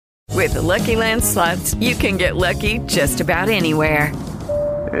With the Lucky Land Slots, you can get lucky just about anywhere.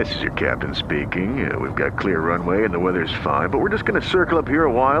 This is your captain speaking. We've got clear runway and the weather's fine, but we're just going to circle up here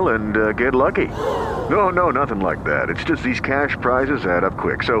a while and get lucky. No, nothing like that. It's just these cash prizes add up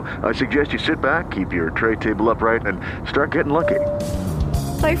quick. So I suggest you sit back, keep your tray table upright, and start getting lucky.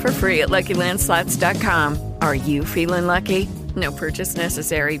 Play for free at LuckyLandSlots.com. Are you feeling lucky? No purchase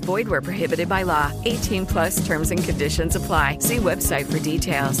necessary. Void where prohibited by law. 18 plus terms and conditions apply. See website for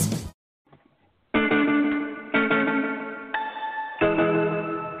details.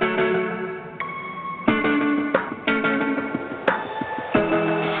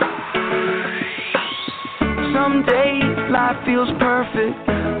 Some days life feels perfect,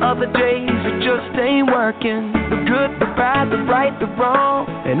 other days it just ain't working. The good, the bad, the right, the wrong,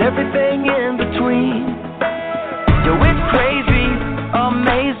 and everything in between. Yo, it's crazy,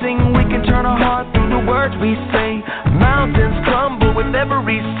 amazing, we can turn our heart through the words we say. Mountains crumble with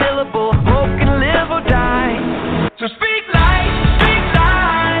every syllable, hope can live or die. So speak life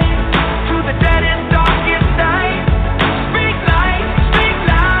to the deadest, darkest night. Speak life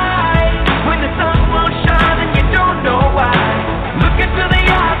when the sun won't shine and you don't know why. Look into the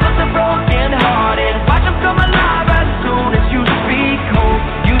eyes of the broken hearted, watch them come alive as soon as you speak hope,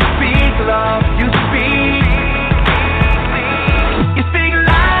 you speak love, you speak. You speak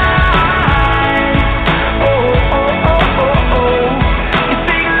life. Oh, oh, oh, oh, oh. You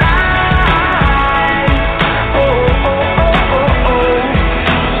speak life. Oh, oh, oh, oh, oh.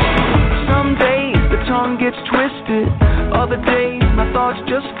 Some days the tongue gets twisted, other days my thoughts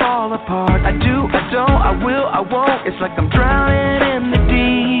just fall apart. I do, I don't, I will, I won't. It's like I'm drowning in the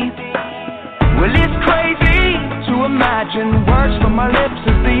deep. Well, it's crazy to imagine words from my lips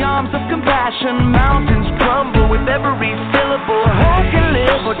as the arms of compassion. Mountains crumble with every syllable. Hope can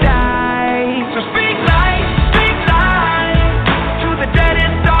live or die. So speak life to the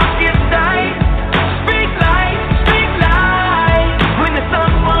deadest, darkest night. Speak life when the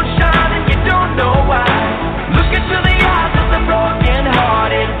sun won't shine and you don't know why. Look into the eyes of the broken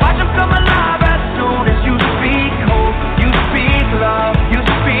hearted, watch them come alive as soon as you speak hope, you speak love, you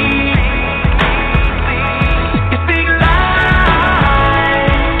speak. You speak life.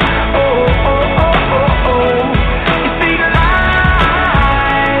 Oh, oh, oh, oh, oh. You speak life.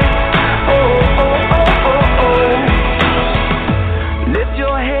 Oh, oh, oh, oh, oh. Lift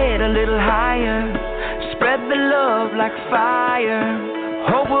your head a little higher, spread the love like fire.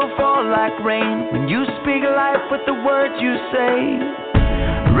 Hope will fall like rain when you speak life with the words you say.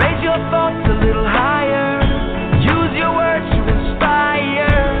 Raise your thoughts a little higher, use your words to inspire.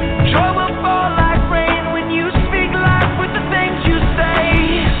 Joy will fall like rain when you speak life with the things you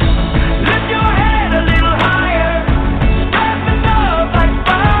say. Lift your head a little higher, spread the love like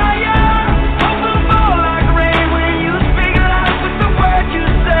fire. Hope will fall like rain when you speak life with the words you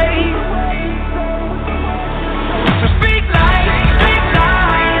say. So speak life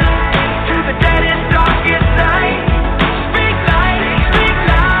to the deadest, darkest night. Speak life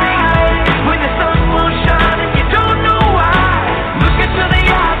when the sun won't shine and you don't know why. Look into the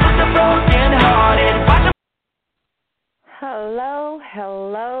eyes of the broken hearted. Watch them.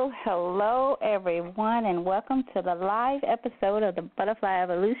 Hello, everyone, and welcome to the live episode of the Butterfly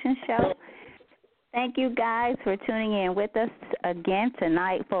Evolution Show. Thank you guys for tuning in with us again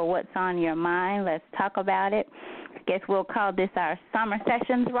tonight for What's on Your Mind. Let's talk about it. I guess we'll call this our summer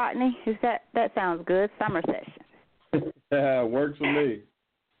sessions, Rodney. That sounds good, summer sessions. Works for me.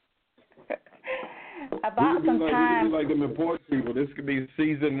 About some time. We like them important people. This could be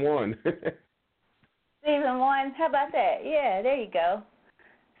season 1. Season 1, how about that? Yeah, there you go.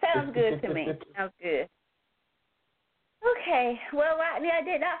 Sounds good to me. Sounds good. Okay, well, Rodney, I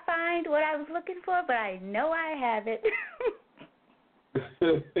did not find what I was looking for, but I know I have it.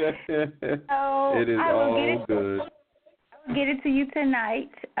 So it is all good. I will get it to you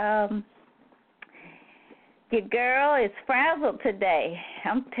tonight. Your girl is frazzled today.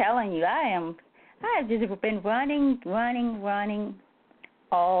 I'm telling you, I have just been running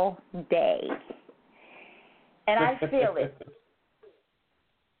all day. And I feel it.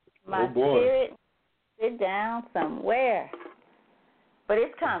 My spirit sit down somewhere. But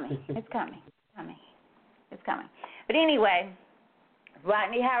it's coming. It's coming. But anyway,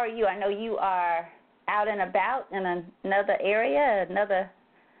 Rodney, how are you? I know you are out and about in another area, another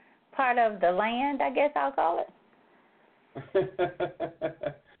part of the land, I guess I'll call it.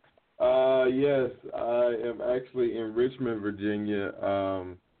 Yes, I am actually in Richmond, Virginia,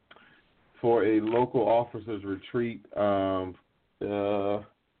 for a local officers retreat.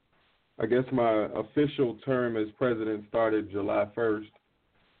 I guess my official term as president started July 1st,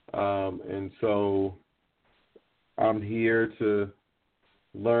 and so I'm here to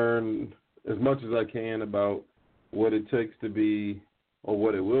learn as much as I can about what it takes to be, or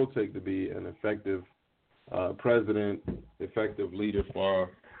what it will take to be, an effective president, effective leader for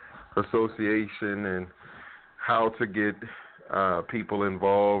our association, and how to get people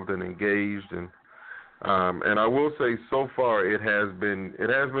involved and engaged. And I will say, so far it has been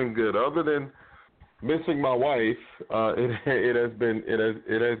good. Other than missing my wife, it has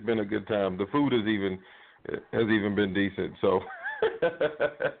been a good time. The food has even been decent. So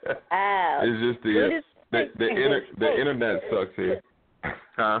Wow. it's just the internet sucks here.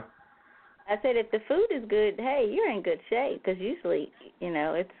 Huh? I said, if the food is good, hey, you're in good shape, because usually,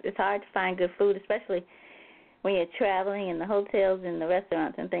 it's hard to find good food, especially when you're traveling in the hotels and the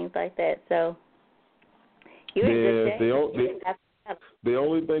restaurants and things like that. So you're in good shape. The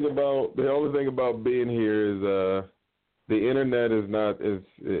only thing about being here is the internet is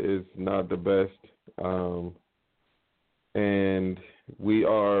not the best, and we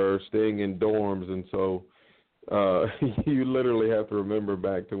are staying in dorms, and so you literally have to remember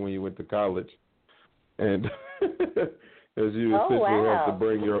back to when you went to college, and as you essentially have to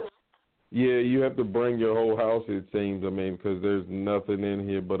bring you have to bring your whole house, it seems. I mean, because there's nothing in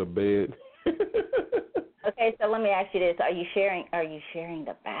here but a bed. Okay, so let me ask you this: Are you sharing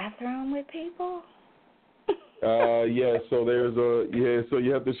the bathroom with people? Yeah. So so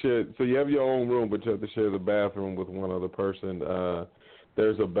you have to share. So you have your own room, but you have to share the bathroom with one other person.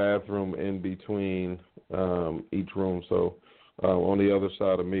 There's a bathroom in between each room. So on the other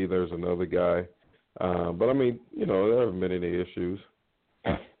side of me, there's another guy. But I mean, there haven't been any issues.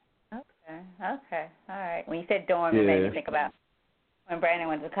 Okay, all right. When you said dorm, it made me think about when Brandon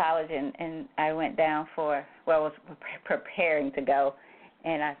went to college, and I went down was preparing to go,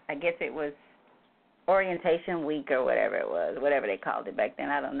 and I guess it was orientation week or whatever it was, whatever they called it back then,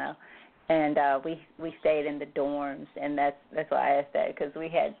 I don't know. And we stayed in the dorms, and that's why I asked that, because we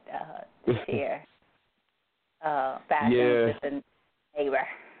had to share bathrooms with the neighbor.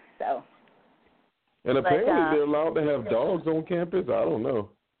 So. And apparently they're allowed to have dogs on campus. I don't know.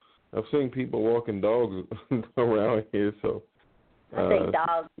 I've seen people walking dogs around here, so. I think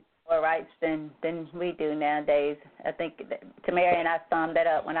dogs have more rights than we do nowadays. I think Tamara and I summed that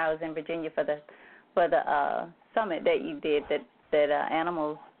up when I was in Virginia for the summit that you did, that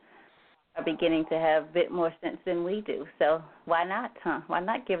animals are beginning to have a bit more sense than we do. So why not, huh? Why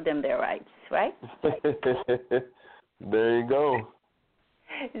not give them their rights, right? There you go.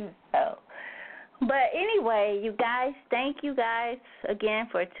 So. But anyway, you guys, thank you guys again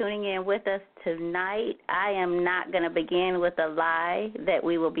for tuning in with us tonight. I am not going to begin with a lie that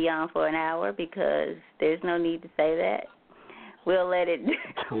we will be on for an hour, because there's no need to say that. We'll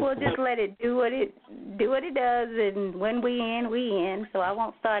just let it do what it does, and when we end. So I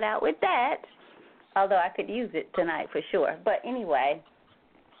won't start out with that, although I could use it tonight for sure. But anyway,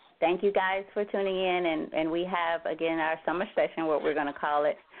 thank you guys for tuning in, and we have, again, our summer session, what we're going to call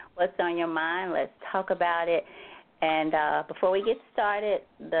it, What's on Your Mind? Let's talk about it. And before we get started,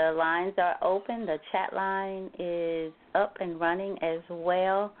 the lines are open. The chat line is up and running as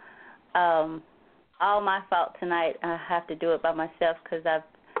well. All my fault tonight. I have to do it by myself because I've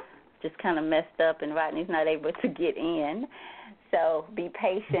just kind of messed up, and Rodney's not able to get in. So be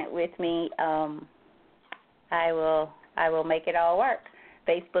patient with me. I will make it all work.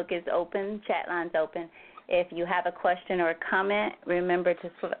 Facebook is open. Chat line's open. If you have a question or a comment, remember to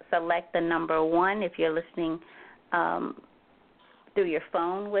select the number 1 if you're listening through your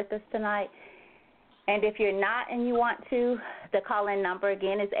phone with us tonight. And if you're not and you want to, the call-in number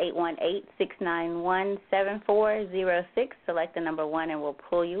again is 818-691-7406. Select the number 1 and we'll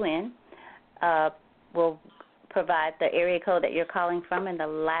pull you in. We'll provide the area code that you're calling from and the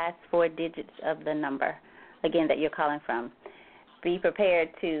last 4 digits of the number, again, that you're calling from. Be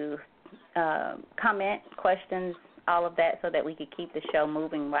prepared to comment, questions, all of that, so that we could keep the show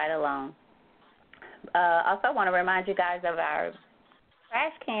moving right along. Also, I want to remind you guys of our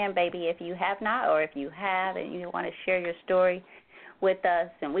trash can, baby. If you have not, or if you have and you want to share your story with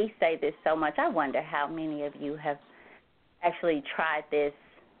us, and we say this so much, I wonder how many of you have actually tried this,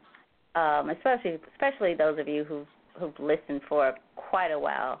 especially those of you who've listened for quite a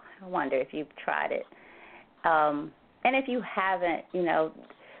while. I wonder if you've tried it. And if you haven't,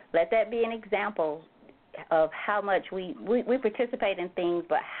 let that be an example of how much we participate in things,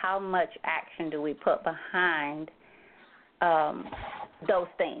 but how much action do we put behind those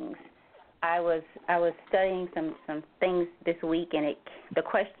things. I was studying some things this week, and the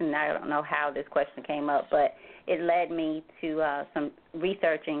question, I don't know how this question came up, but it led me to some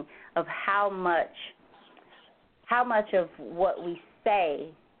researching of how much of what we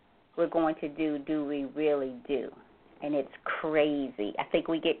say we're going to do we really do. and it's crazy. I think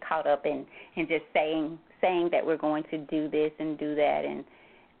we get caught up in just saying that we're going to do this and do that, and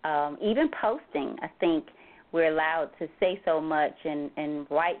even posting. I think we're allowed to say so much and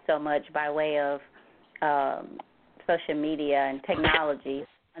write so much by way of social media and technology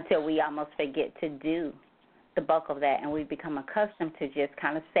until we almost forget to do the bulk of that, and we become accustomed to just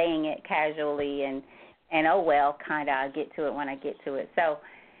kind of saying it casually and oh well, kind of, I'll get to it when I get to it. So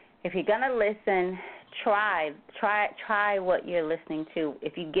if you're going to listen, try what you're listening to.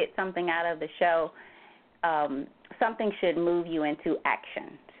 If you get something out of the show, something should move you into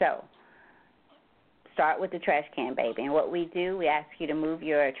action. So start with the trash can, baby. And what we do, we ask you to move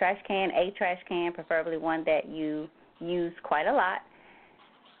your a trash can, preferably one that you use quite a lot.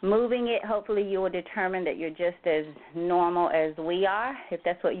 Moving it, hopefully you will determine that you're just as normal as we are, if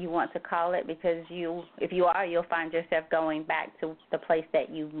that's what you want to call it, because if you are, you'll find yourself going back to the place that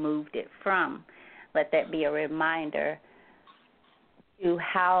you moved it from. Let that be a reminder to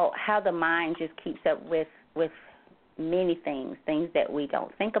how the mind just keeps up with many things that we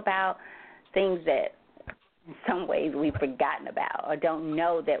don't think about, things that in some ways we've forgotten about or don't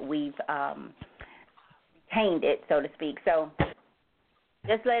know that we've retained it, so to speak. So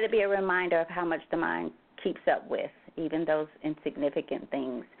just let it be a reminder of how much the mind keeps up with, even those insignificant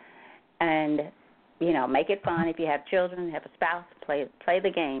things. And, make it fun. If you have children, have a spouse, play the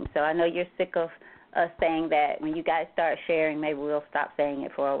game. So I know you're sick of us saying that. When you guys start sharing, maybe we'll stop saying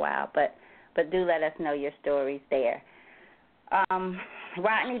it for a while. But do let us know your stories there.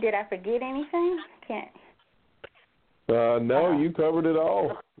 Rodney, did I forget anything? No, you covered it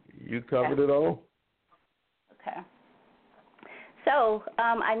all. It all. Okay. So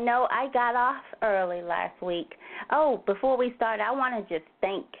I know I got off early last week. Oh, before we start, I want to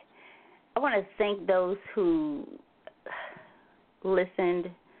thank those who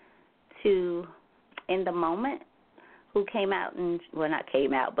listened to In the Moment, who came out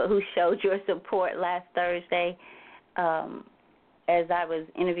but who showed your support last Thursday as I was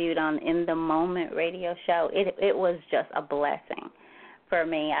interviewed on In the Moment radio show. It was just a blessing for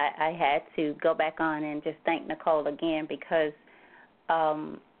me. I had to go back on and just thank Nicole again because I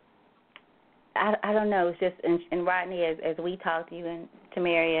don't know, it's just, and Rodney, as we talked to you and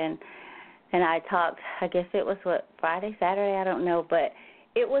Tamaria and I talked, I guess it was, Friday, Saturday, I don't know, but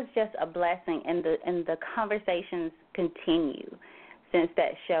it was just a blessing, and the conversations continue since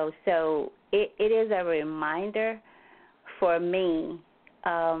that show. So it is a reminder for me,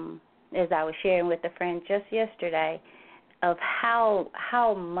 as I was sharing with a friend just yesterday, of how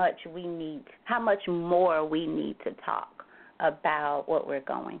much more we need to talk about what we're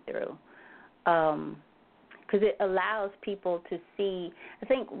going through, because it allows people to see. I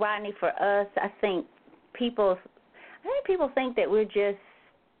think, Rodney, for us, I think people think that we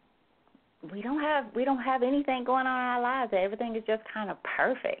don't have anything going on in our lives, that everything is just kind of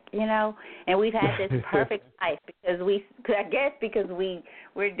perfect, and we've had this perfect life because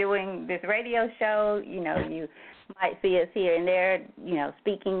we're doing this radio show. You might see us here and there,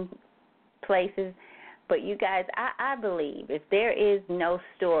 speaking places. But you guys, I believe if there is no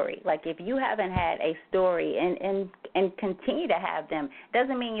story, like if you haven't had a story and continue to have them,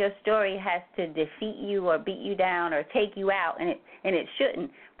 doesn't mean your story has to defeat you or beat you down or take you out, and it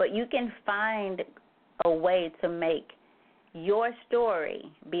shouldn't. But you can find a way to make your story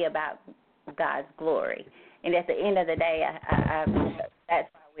be about God's glory. And at the end of the day,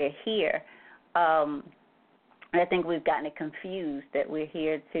 that's why we're here. I think we've gotten it confused that we're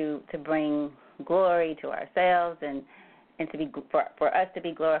here to bring glory to ourselves and to be for us to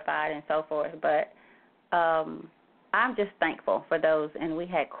be glorified and so forth. But I'm just thankful for those, and we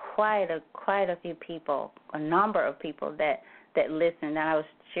had quite a few people, a number of people that listened. And I was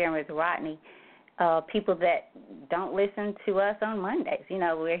sharing with Rodney, people that don't listen to us on Mondays.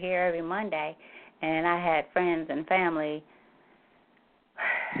 We're here every Monday, and I had friends and family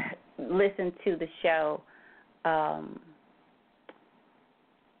listen to the show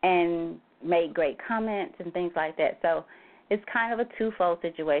and made great comments and things like that. So it's kind of a twofold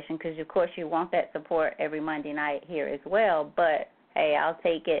situation because, of course, you want that support every Monday night here as well. But, hey, I'll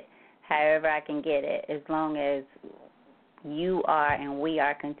take it however I can get it, as long as you are and we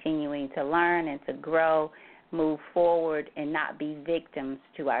are continuing to learn and to grow, move forward, and not be victims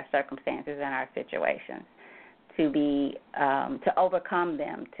to our circumstances and our situations, to overcome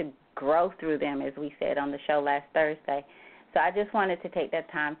them, to grow through them, as we said on the show last Thursday. So I just wanted to take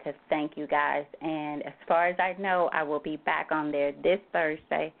that time to thank you guys. And as far as I know, I will be back on there this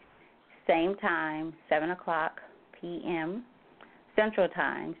Thursday, same time, 7 o'clock p.m. Central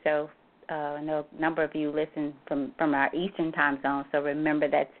Time. So I know a number of you listen from our Eastern Time zone, so remember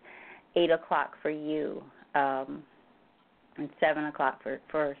that's 8 o'clock for you.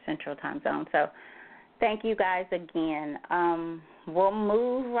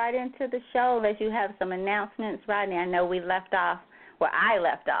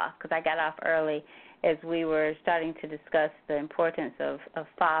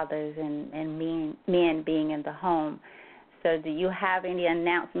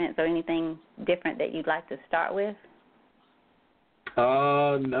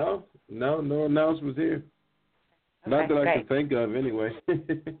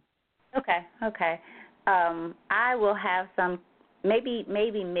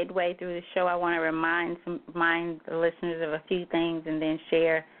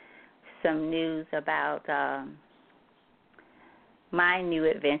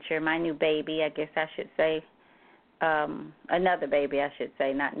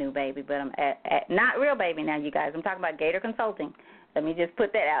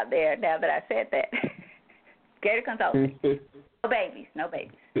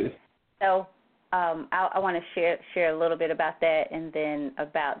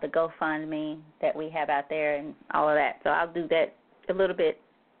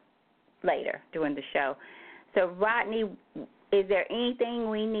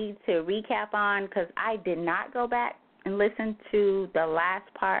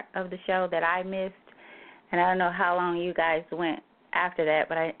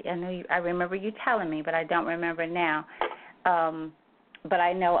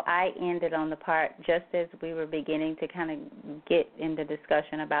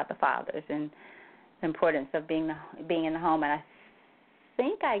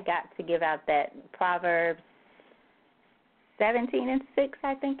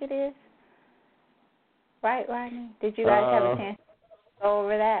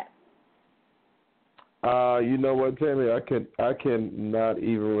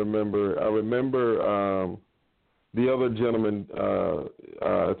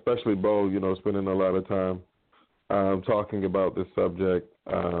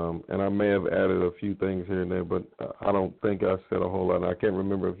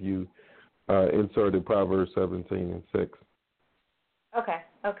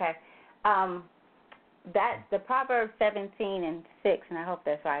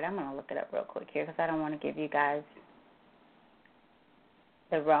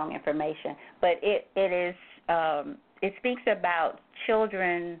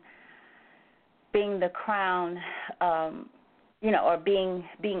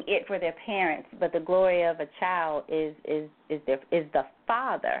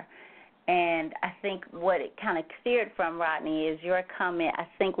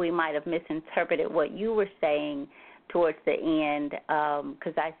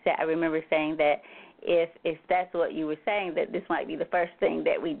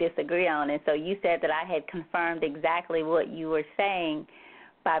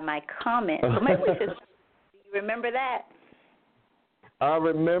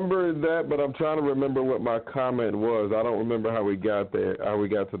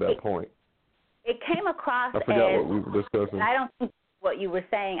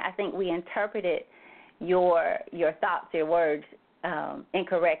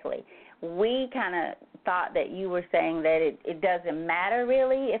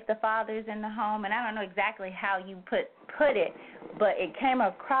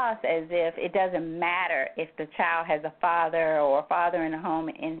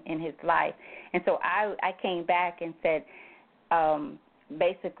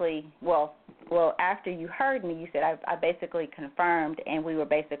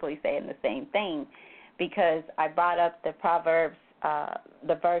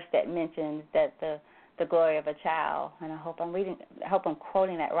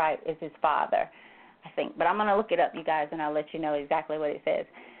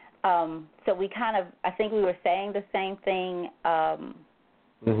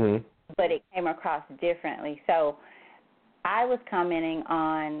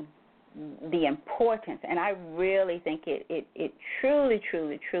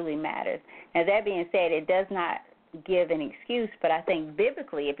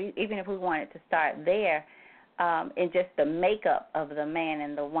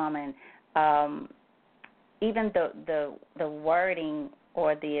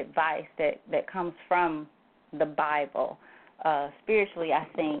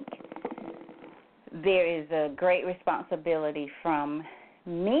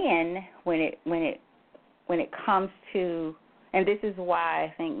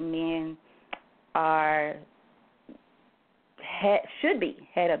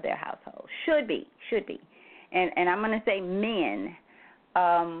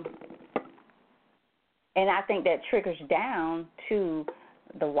 And I think that triggers down to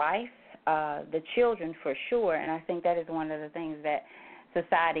the wife, the children for sure. And I think that is one of the things that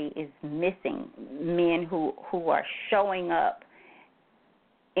society is missing, men who are showing up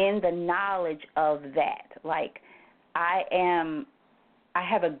in the knowledge of that. Like, I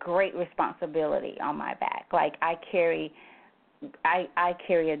have a great responsibility on my back. Like, I carry a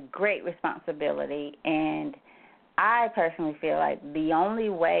great responsibility, and I personally feel like the only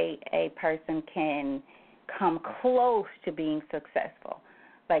way a person can come close to being successful,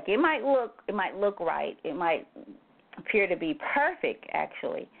 like it might look right, it might appear to be perfect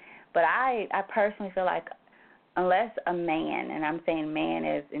actually, but I personally feel like unless a man, and I'm saying man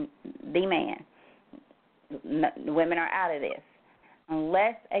as in the man, women are out of this,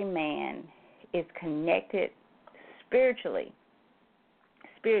 unless a man is connected spiritually,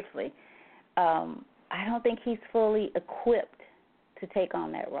 I don't think he's fully equipped to take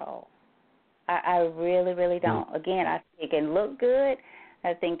on that role. I really, really don't. Again, I think he can look good.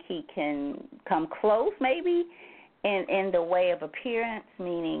 I think he can come close maybe in the way of appearance,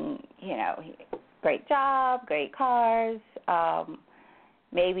 meaning, great job, great cars,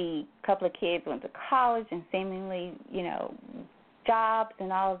 maybe a couple of kids went to college and seemingly, jobs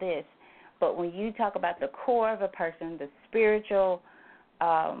and all this. But when you talk about the core of a person, the spiritual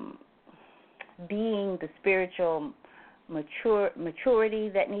being, the spiritual maturity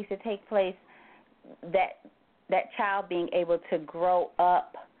that needs to take place, that child being able to grow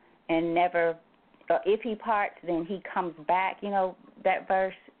up and never, if he parts, then he comes back. That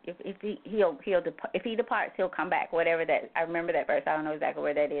verse. If he departs, he'll come back. Whatever that. I remember that verse. I don't know exactly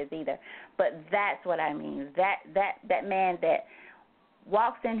where that is either. But that's what I mean. That man that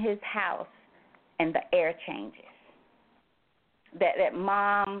walks in his house and the air changes. That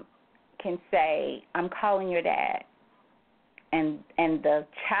mom can say, "I'm calling your dad," and the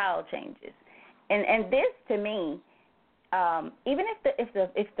child changes. And this, to me, even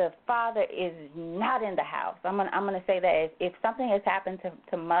if the father is not in the house, I'm gonna say that if something has happened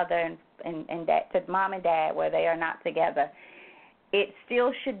to mother and dad, to mom and dad, where they are not together, it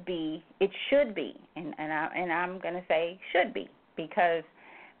still should be. It should be, and I'm gonna say should be, because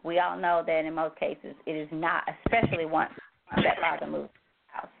we all know that in most cases it is not, especially once that father moves to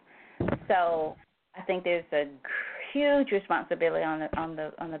the house. So I think there's a huge responsibility on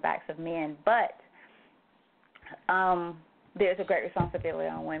the backs of men, but there's a great responsibility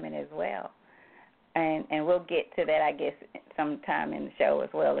on women as well, and we'll get to that, I guess, sometime in the show as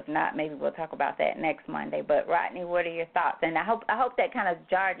well. If not, maybe we'll talk about that next Monday. But Rodney, what are your thoughts? And I hope that kind of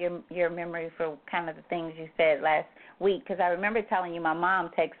jarred your memory for kind of the things you said last week, because I remember telling you my mom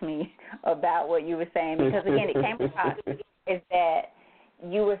texted me about what you were saying, because again it came across is that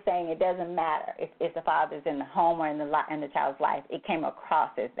you were saying it doesn't matter if the father's in the home or in the child's life. It came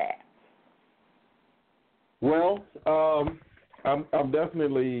across as that. Well, I'm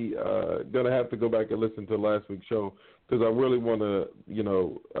definitely going to have to go back and listen to last week's show, because I really want to,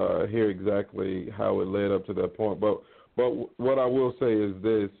 hear exactly how it led up to that point. But what I will say is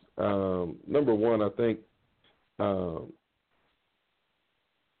this: number one, I think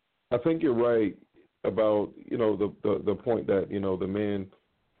you're right about the point that the men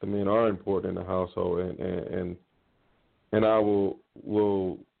are important in the household, and I will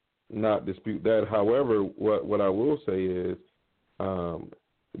not dispute that. However, what I will say is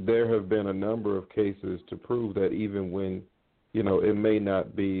there have been a number of cases to prove that even when it may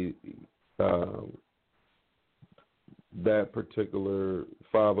not be that particular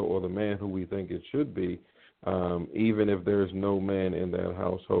father or the man who we think it should be, even if there's no man in that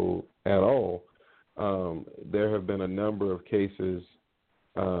household at all, there have been a number of cases,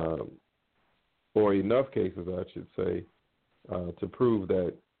 or enough cases, I should say, to prove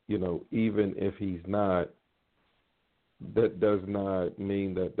that, even if he's not, that does not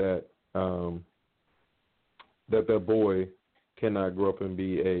mean that boy cannot grow up and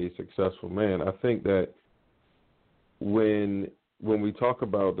be a successful man. I think that when we talk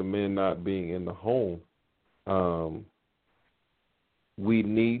about the men not being in the home, we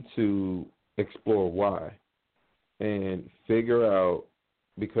need to explore why and figure out,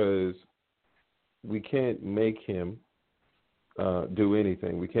 because we can't make him do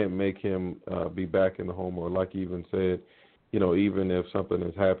anything. We can't make him be back in the home, or like you even said, even if something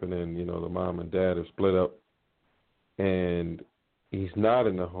is happening, the mom and dad have split up and he's not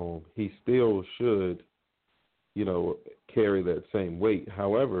in the home, he still should, carry that same weight.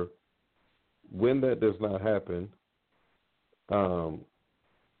 However, when that does not happen,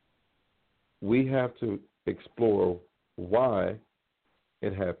 we have to explore why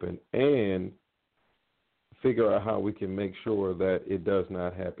it happened and figure out how we can make sure that it does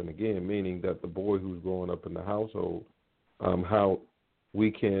not happen again, meaning that the boy who's growing up in the household, how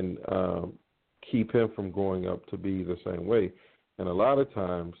we can keep him from growing up to be the same way. And a lot of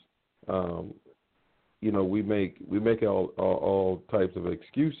times, we make all types of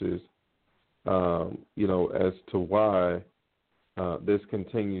excuses, as to why this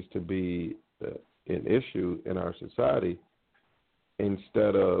continues to be an issue in our society,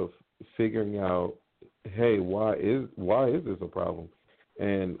 instead of figuring out, hey, why is this a problem?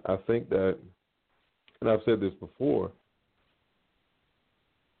 And I think that, and I've said this before,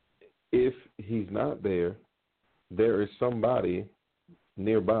 if he's not there, there is somebody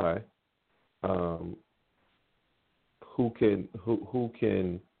nearby who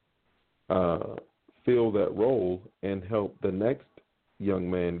can fill that role and help the next young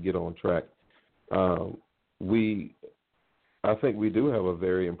man get on track. I think we do have a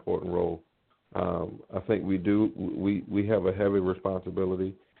very important role. I think we do. We have a heavy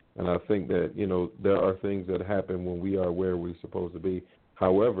responsibility, and I think that there are things that happen when we are where we're supposed to be.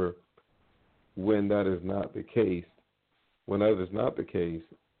 However, when that is not the case,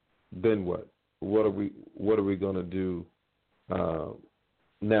 then what? What are we going to do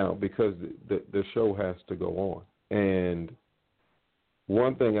now? Because the show has to go on. And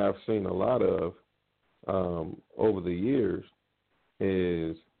one thing I've seen a lot of over the years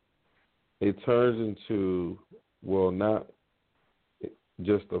is it turns into, well, not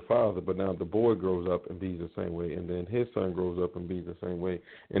just the father, but now the boy grows up and be the same way, and then his son grows up and be the same way,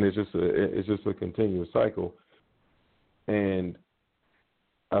 and it's just a continuous cycle. And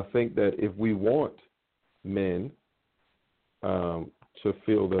I think that if we want men to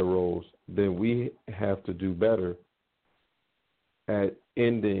fill their roles, then we have to do better at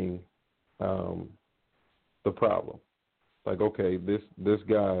ending the problem. Like, okay, this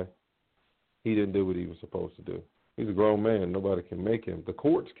guy, he didn't do what he was supposed to do. He's a grown man. Nobody can make him. The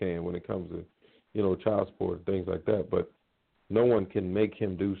courts can when it comes to, child support and things like that. But no one can make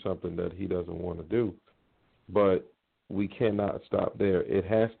him do something that he doesn't want to do. But we cannot stop there. It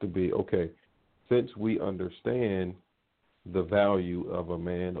has to be, okay, since we understand the value of a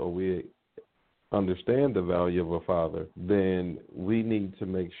man, or we understand the value of a father, then we need to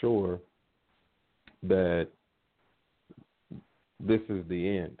make sure that this is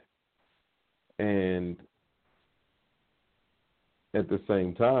the end. And at the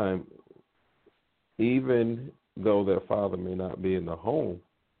same time, even though their father may not be in the home,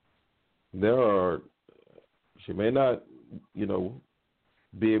 she may not,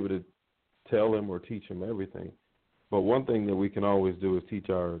 be able to tell him or teach him everything. But one thing that we can always do is teach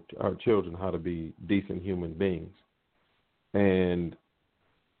our children how to be decent human beings. And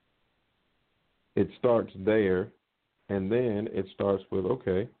it starts there, and then it starts with,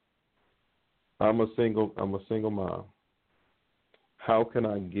 okay, I'm a single mom. How can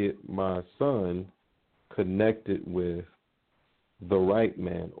I get my son connected with the right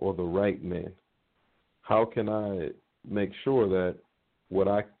man or the right men? How can I make sure that what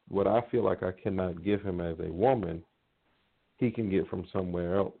I feel like I cannot give him as a woman, he can get from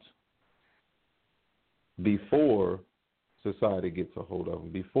somewhere else before society gets a hold of him,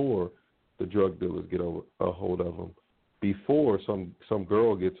 before the drug dealers get a hold of him, before some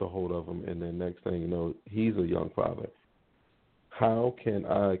girl gets a hold of him, and then next thing you know, he's a young father. How can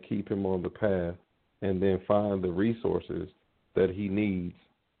I keep him on the path and then find the resources that he needs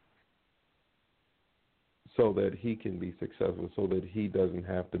so that he can be successful, so that he doesn't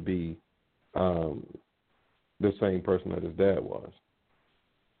have to be the same person that his dad was?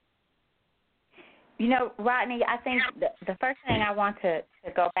 Rodney, I think the first thing I want to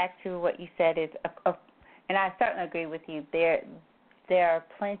go back to what you said is, and I certainly agree with you, there are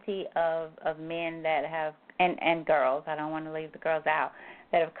plenty of men that have, and girls, I don't want to leave the girls out,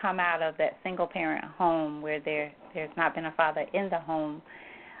 that have come out of that single-parent home where there's not been a father in the home.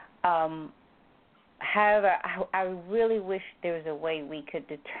 However, I really wish there was a way we could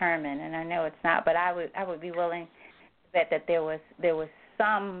determine, and I know it's not, but I would be willing to bet that there was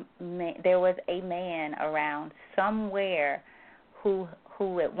a man around somewhere who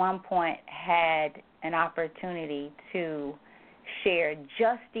at one point had an opportunity to share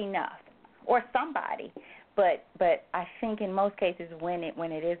just enough, or somebody. But I think in most cases when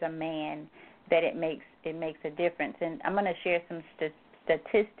it is a man, that it makes a difference. And I'm going to share some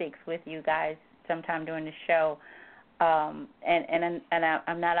statistics with you guys sometime during the show. And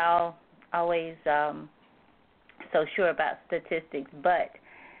I'm not always so sure about statistics, but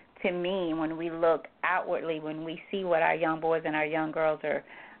to me, when we look outwardly, when we see what our young boys and our young girls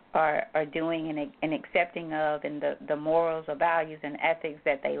are doing and accepting of, and the morals or values and ethics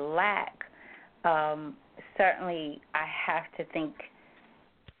that they lack, certainly I have to think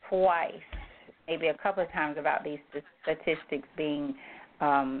twice, maybe a couple of times about these statistics being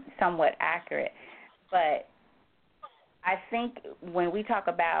somewhat accurate. But I think when we talk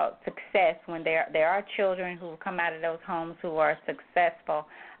about success, when there are children who come out of those homes who are successful,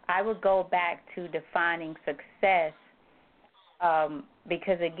 I would go back to defining success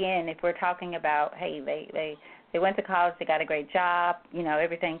because, again, if we're talking about, hey, they went to college, they got a great job,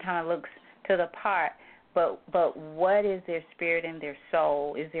 everything kind of looks to the part, but what is their spirit and their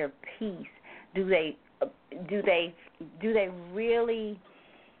soul? Is there peace? Do they really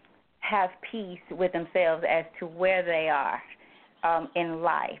have peace with themselves as to where they are in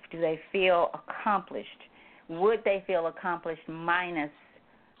life? Do they feel accomplished? Would they feel accomplished minus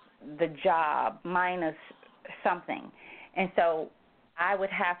the job, minus something? And so I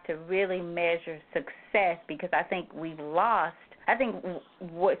would have to really measure success because I think we've lost. I think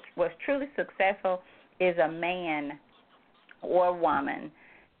what's truly successful is a man or woman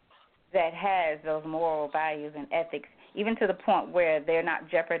that has those moral values and ethics, even to the point where they're not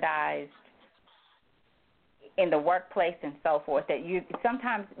jeopardized in the workplace and so forth. That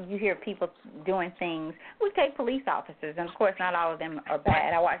sometimes you hear people doing things. We take police officers, and of course not all of them are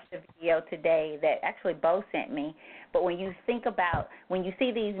bad. I watched a video today that actually Bo sent me. But when you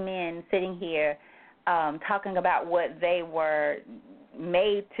see these men sitting here talking about what they were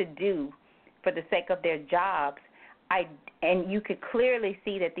made to do for the sake of their jobs, and you could clearly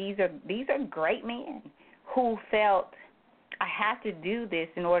see that these are great men who felt, I have to do this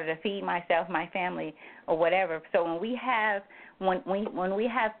in order to feed myself, my family, or whatever. So when we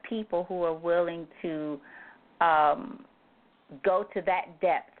have people who are willing to go to that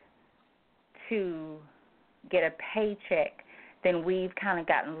depth to get a paycheck, then we've kind of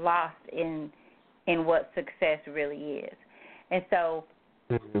gotten lost in what success really is. And so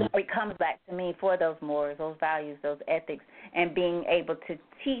it comes back to me for those morals, those values, those ethics, and being able to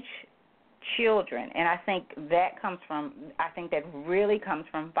teach children. And I think that really comes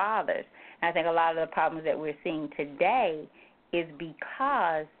from fathers. And I think a lot of the problems that we're seeing today is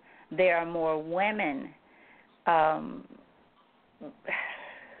because there are more women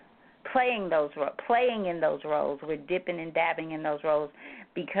playing in those roles. We're dipping and dabbing in those roles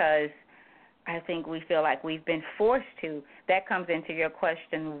because I think we feel like we've been forced to. That comes into your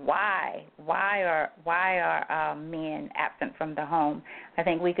question, why? Why are men absent from the home? I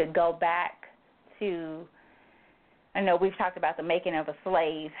think we could go back to, I know we've talked about The Making of a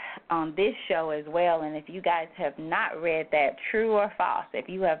Slave on this show as well, and if you guys have not read that, true or false, if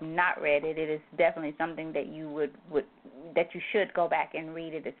you have not read it, it is definitely something that you that you should go back and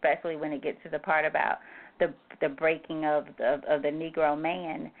read it, especially when it gets to the part about the breaking of the Negro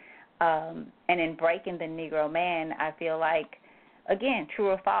man. And in breaking the Negro man, I feel like, again, true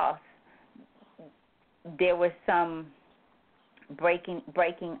or false, there was some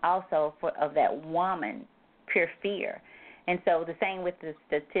breaking also of that woman, pure fear. And so the same with the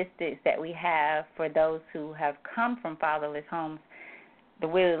statistics that we have for those who have come from fatherless homes, the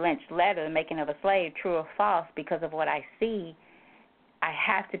Willie Lynch letter, The Making of a Slave, true or false, because of what I see, I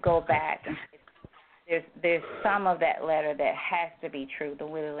have to go back and there's some of that letter that has to be true, the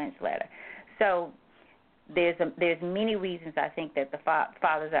Willie Lynch letter. So there's many reasons I think that the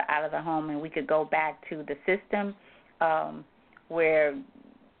fathers are out of the home, and we could go back to the system where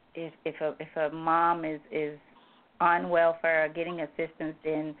if a mom is on welfare or getting assistance,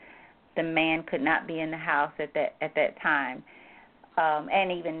 then the man could not be in the house at that time,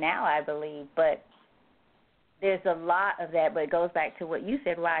 and even now I believe. But there's a lot of that, but it goes back to what you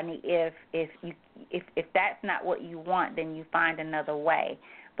said, Rodney. If that's not what you want, then you find another way.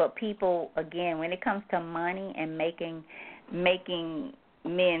 But people, again, when it comes to money and making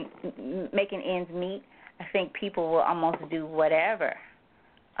ends meet, I think people will almost do whatever,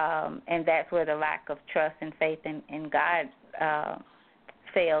 and that's where the lack of trust and faith in God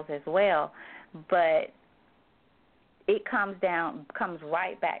fails as well. But it comes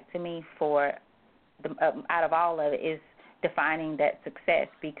right back to me for. Out of all of it is defining that success,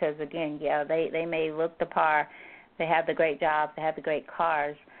 because again, they may look the par, they have the great jobs, they have the great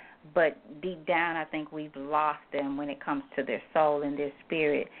cars, but deep down I think we've lost them when it comes to their soul and their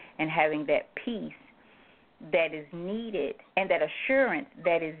spirit, and having that peace that is needed and that assurance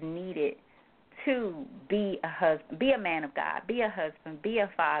that is needed to be a husband, be a man of God, be a husband, be a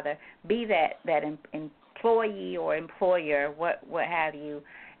father, be that employee or employer, what have you.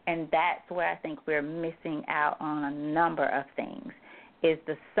 And that's where I think we're missing out on a number of things, is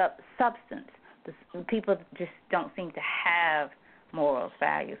the substance. People just don't seem to have morals,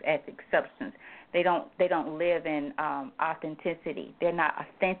 values, ethics, substance. They don't live in authenticity. They're not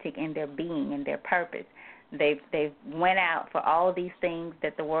authentic in their being and their purpose. They've went out for all these things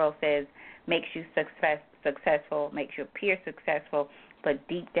that the world says makes you successful, makes you appear successful, but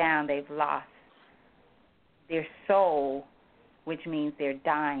deep down they've lost their soul, which means they're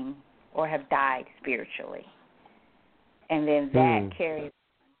dying or have died spiritually. And then that carries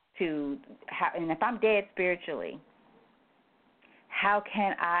to how, and if I'm dead spiritually, how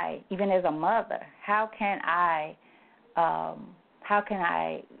can I, even as a mother, how can I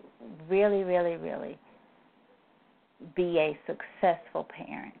really, really, really be a successful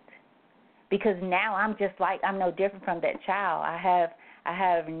parent? Because now I'm no different from that child. I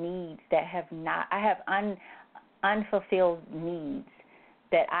have needs that I have unfulfilled needs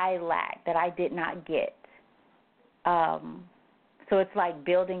that I lack, that I did not get. So it's like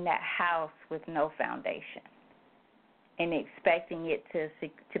building that house with no foundation and expecting it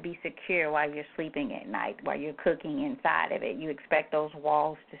to be secure while you're sleeping at night, while you're cooking inside of it. You expect those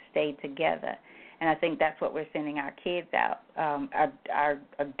walls to stay together. And I think that's what we're sending our kids out, our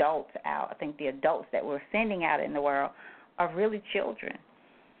adults out. I think the adults that we're sending out in the world are really children,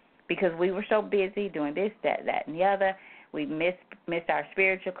 because we were so busy doing this, that, and the other. We missed our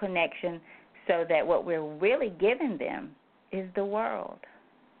spiritual connection, so that what we're really giving them is the world.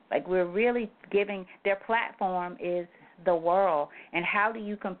 Like, we're really giving, their platform is the world. And how do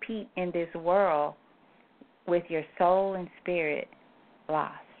you compete in this world with your soul and spirit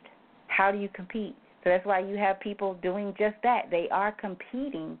lost? How do you compete? So that's why you have people doing just that. They are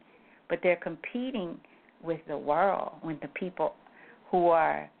competing, but they're competing with the world, with the people who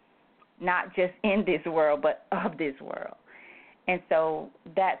are not just in this world, but of this world. And so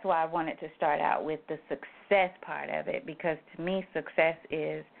that's why I wanted to start out with the success part of it, because to me success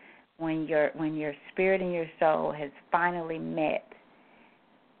is when your spirit and your soul has finally met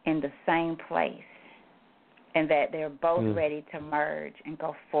in the same place, and that they're both ready to merge and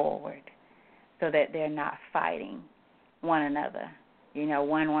go forward, so that they're not fighting one another. You know,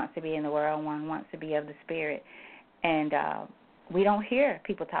 one wants to be in the world, one wants to be of the spirit. And we don't hear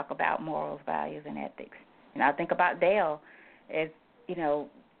people talk about morals, values, and ethics. And I think about Dale, as, you know,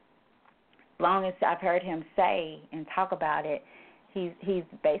 long as I've heard him say and talk about it, he's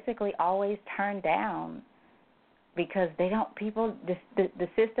basically always turned down, because the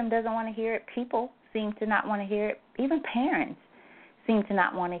system doesn't want to hear it. People seem to not want to hear it. Even parents seem to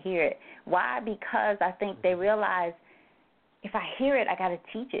not want to hear it. Why? Because I think they realize, if I hear it, I got to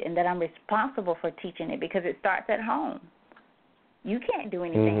teach it, and that I'm responsible for teaching it, because it starts at home. You can't do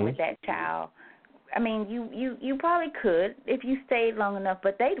anything with that child. I mean, you probably could if you stayed long enough,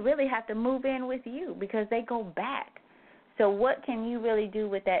 but they'd really have to move in with you, because they go back. So what can you really do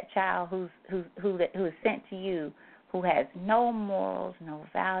with that child who is sent to you, who has no morals, no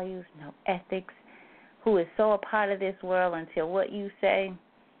values, no ethics, who is so a part of this world until what you say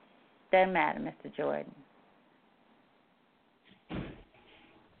doesn't matter, Mr. Jordan?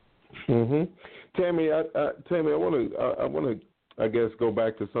 Tammy, I want to, I guess, go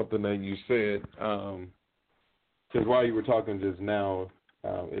back to something that you said, because while you were talking just now,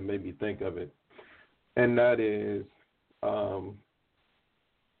 it made me think of it, and that is,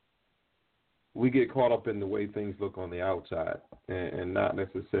 we get caught up in the way things look on the outside, and not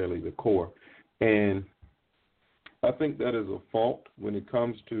necessarily the core. And I think that is a fault when it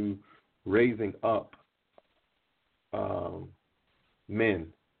comes to raising up men.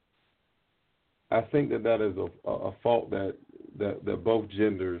 I think that is a fault that both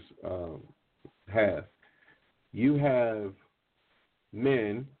genders have. You have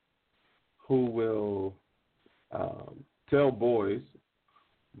men who will tell boys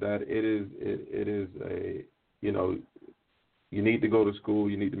that it is a, you know, you need to go to school,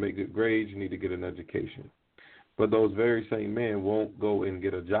 you need to make good grades, you need to get an education. But those very same men won't go and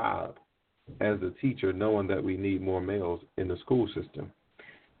get a job as a teacher, knowing that we need more males in the school system.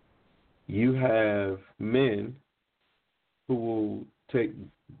 You have men who will take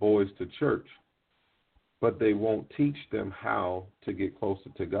boys to church, but they won't teach them how to get closer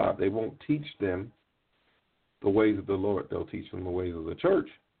to God. They won't teach them the ways of the Lord. They'll teach them the ways of the church,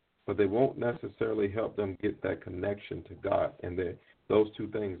 but they won't necessarily help them get that connection to God. And those two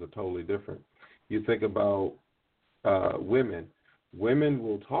things are totally different. You think about women. Women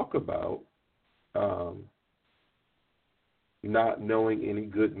will talk about not knowing any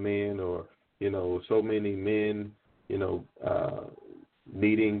good men, or, you know, so many men, you know,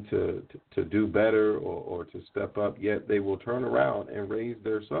 needing to do better or to step up, yet they will turn around and raise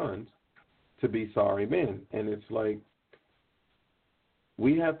their sons to be sorry men. And it's like,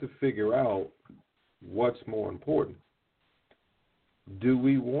 we have to figure out what's more important. Do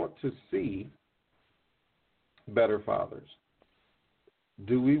we want to see better fathers?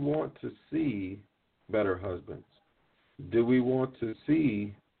 Do we want to see better husbands? Do we want to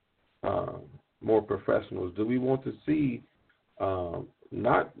see more professionals? Do we want to see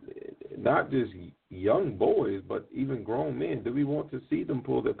not just young boys, but even grown men? Do we want to see them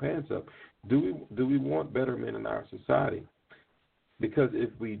pull their pants up? Do we want better men in our society? Because if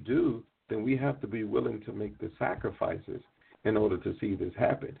we do, then we have to be willing to make the sacrifices in order to see this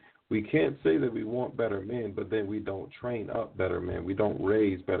happen. We can't say that we want better men, but then we don't train up better men. We don't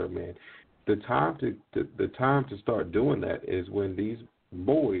raise better men. The time to start doing that is when these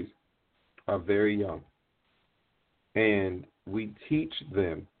boys are very young, and we teach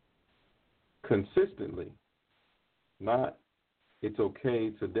them consistently. Not it's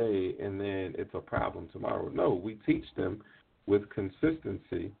okay today and then it's a problem tomorrow. No, we teach them with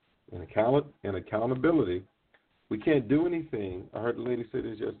consistency and accountability. We can't do anything. I heard the lady say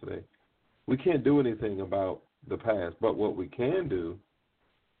this yesterday. We can't do anything about the past, but what we can do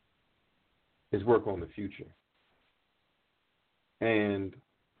is work on the future. And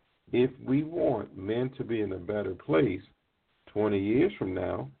if we want men to be in a better place 20 years from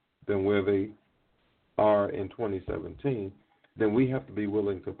now than where they are in 2017, then we have to be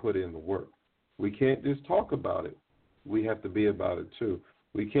willing to put in the work. We can't just talk about it. We have to be about it too.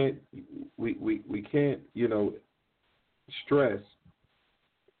 We can't, stress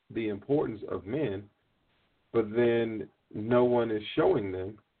the importance of men, but then no one is showing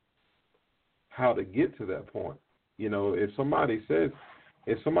them how to get to that point. If somebody says,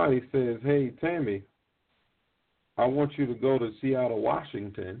 hey, Tammy, I want you to go to Seattle,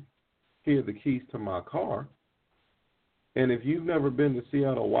 Washington, here are the keys to my car, and if you've never been to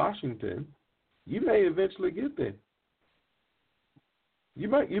Seattle, Washington, you may eventually get there. You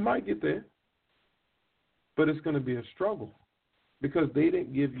might get there, but it's going to be a struggle because they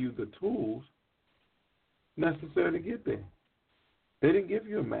didn't give you the tools necessary to get there. They didn't give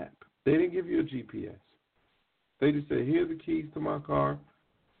you a map. They didn't give you a GPS. They just said, here are the keys to my car.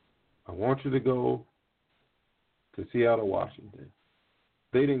 I want you to go to Seattle, Washington.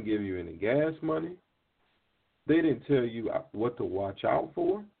 They didn't give you any gas money. They didn't tell you what to watch out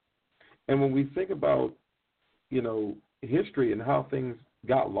for. And when we think about, history and how things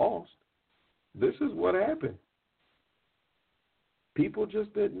got lost, this is what happened. People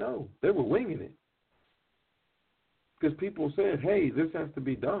just didn't know. They were winging it. Because people said, hey, this has to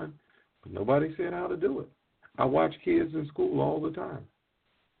be done, but nobody said how to do it. I watch kids in school all the time.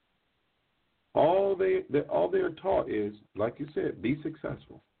 All they're taught is, like you said, be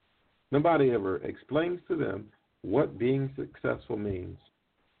successful. Nobody ever explains to them what being successful means,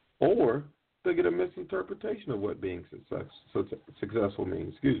 or they get a misinterpretation of what being successful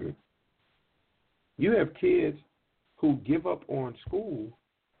means. Excuse me. You have kids who give up on school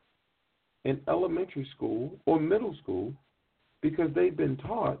in elementary school or middle school because they've been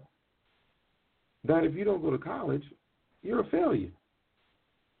taught that if you don't go to college, you're a failure.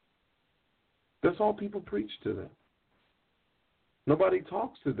 That's all people preach to them. Nobody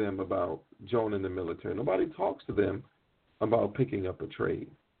talks to them about joining the military. Nobody talks to them about picking up a trade.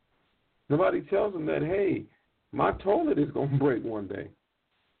 Nobody tells them that, hey, my toilet is going to break one day,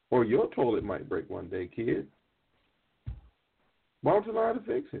 or your toilet might break one day, kid. Why don't you learn how to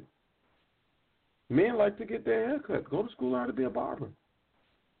fix it? Men like to get their hair cut. Go to school, learn to be a barber.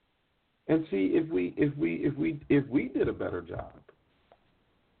 And see, if we did a better job,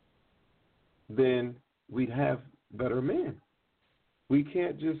 then we'd have better men. We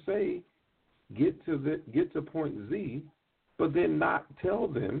can't just say get to point Z, but then not tell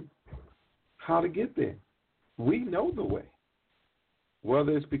them how to get there. We know the way,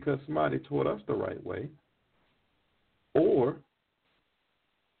 whether it's because somebody taught us the right way, or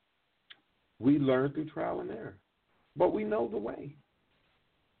we learned through trial and error. But we know the way.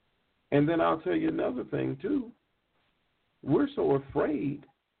 And then I'll tell you another thing too. We're so afraid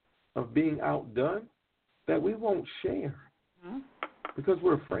of being outdone that we won't share because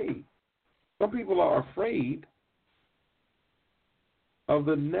we're afraid. Some people are afraid of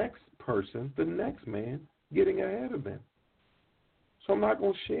the next person, the next man, getting ahead of them. So I'm not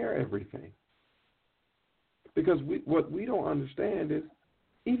going to share everything. Because what we don't understand is,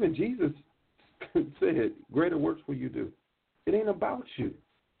 even Jesus said, greater works will you do. It ain't about you.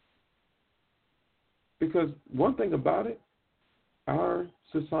 Because one thing about it, our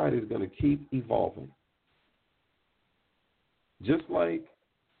society is going to keep evolving. Just like,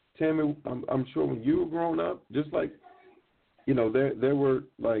 Tammy, I'm sure when you were growing up, just like, there were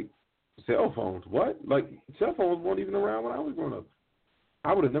like cell phones. What? Like cell phones weren't even around when I was growing up.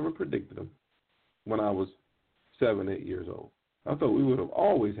 I would have never predicted them when I was 7, 8 years old. I thought we would have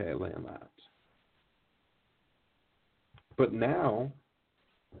always had landlines. But now,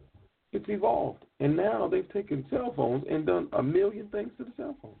 It's evolved. And now they've taken cell phones and done a million things to the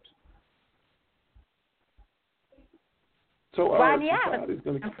cell phones. So our society is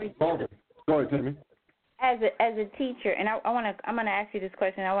going to keep evolving. Go ahead, Tammy. As a teacher, and I'm going to ask you this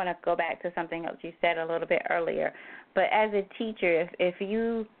question. I want to go back to something else you said a little bit earlier. But as a teacher, if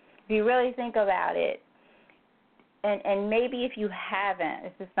you really think about it, and maybe if you haven't,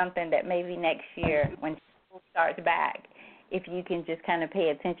 this is something that maybe next year when school starts back, if you can just kind of pay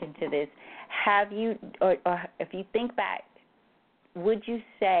attention to this, have you, or if you think back, would you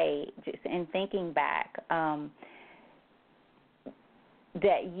say, just in thinking back,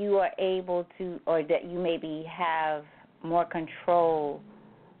 that you are able to, or that you maybe have more control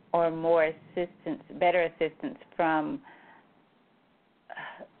or more assistance, better assistance from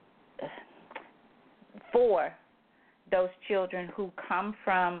for those children who come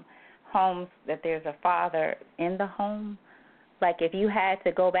from homes that there's a father in the home? Like if you had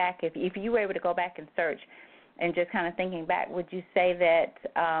to go back, if you were able to go back and search and just kind of thinking back, would you say that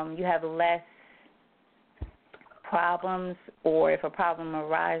you have less problems, or if a problem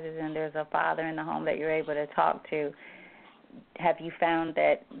arises and there's a father in the home that you're able to talk to, have you found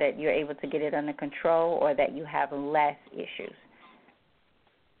that you're able to get it under control, or that you have less issues?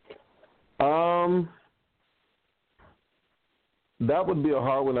 That would be a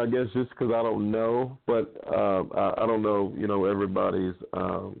hard one, I guess, just because I don't know. But I don't know, everybody's,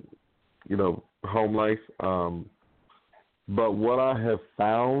 home life. But what I have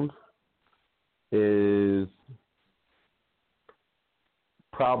found is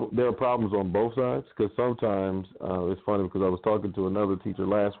there are problems on both sides, because sometimes it's funny because I was talking to another teacher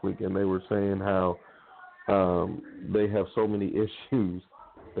last week, and they were saying how they have so many issues.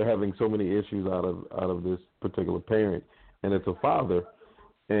 They're having so many issues out of this particular parent, and it's a father.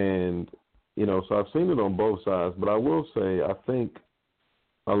 And, so I've seen it on both sides. But I will say I think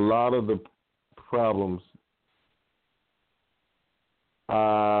a lot of the problems,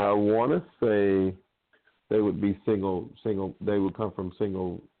 I want to say, they would be single. They would come from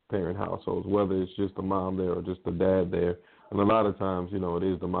single parent households, whether it's just a mom there or just a dad there. And a lot of times, it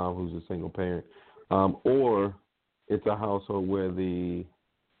is the mom who's a single parent, or it's a household where the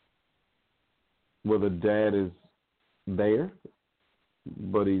dad is there,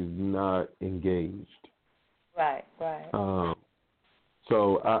 but he's not engaged. Right.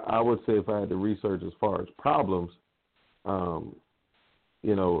 So I would say if I had to research as far as problems,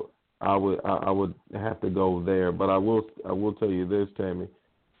 I would have to go there, but I will tell you this, Tammy.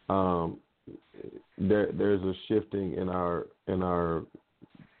 There's a shifting in our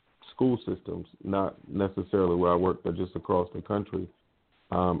school systems, not necessarily where I work, but just across the country,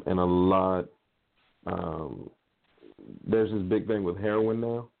 and a lot. There's this big thing with heroin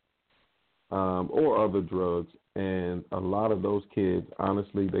now, or other drugs, and a lot of those kids,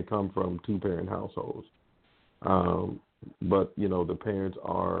 honestly, they come from two-parent households, but the parents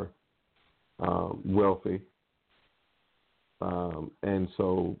are wealthy, and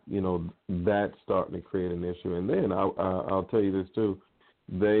so that's starting to create an issue. And then I'll tell you this too,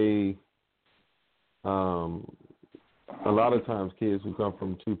 they a lot of times kids who come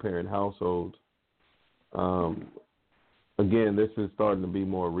from two-parent households, again, this is starting to be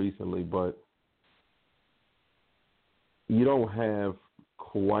more recently, but you don't have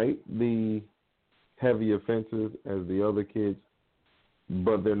quite the heavy offenses as the other kids,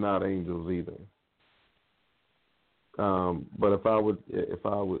 but they're not angels either. But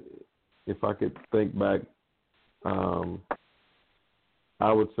if I could think back,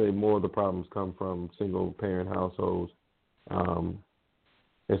 I would say more of the problems come from single parent households,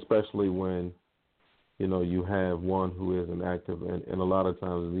 especially when you have one who isn't active, and a lot of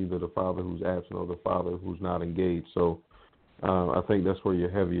times it's either the father who's absent or the father who's not engaged. So I think that's where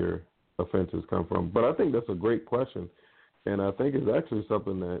your heavier offenses come from. But I think that's a great question. And I think it's actually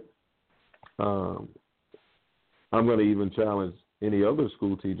something that I'm going to even challenge any other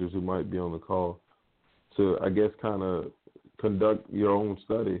school teachers who might be on the call to, I guess, kind of conduct your own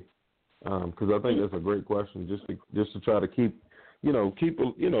study, because I think that's a great question. Just to try to keep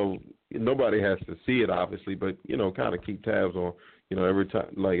nobody has to see it obviously, but kind of keep tabs on every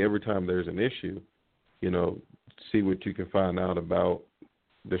time there's an issue, see what you can find out about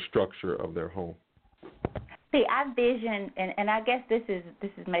the structure of their home. See, I vision, and I guess this is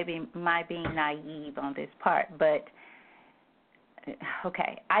maybe my being naive on this part, but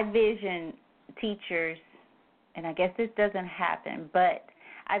okay, I vision teachers, and I guess this doesn't happen, but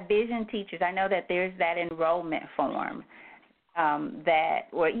I vision teachers. I know that there's that enrollment form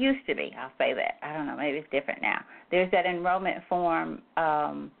or it used to be, I'll say that. I don't know, maybe it's different now. There's that enrollment form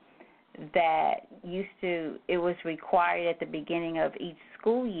that it was required at the beginning of each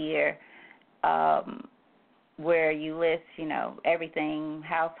school year, where you list, everything,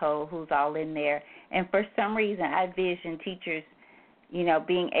 household, who's all in there. And for some reason, I vision teachers,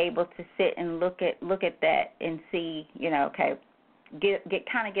 being able to sit and look at that and see, okay, get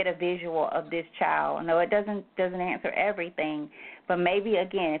a visual of this child. No, it doesn't answer everything, but maybe,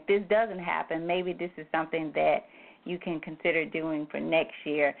 again, if this doesn't happen, maybe this is something that you can consider doing for next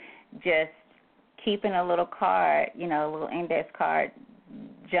year. Just keeping a little card, a little index card,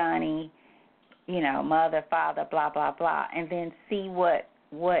 Johnny, mother, father, blah, blah, blah, and then see what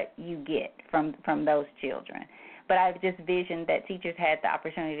you get from those children. But I've just visioned that teachers had the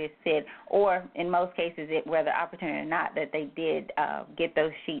opportunity to sit, or in most cases, whether opportunity or not, that they did get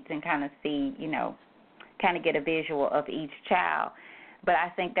those sheets and kind of see, kind of get a visual of each child. But I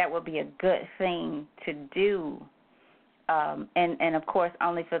think that would be a good thing to do, and of course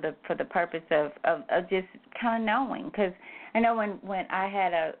only for the purpose of just kind of knowing. Because I know when I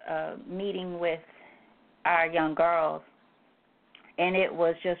had a meeting with our young girls, and it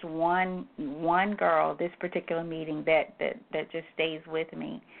was just one girl, this particular meeting that just stays with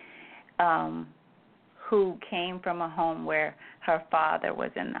me, who came from a home where her father was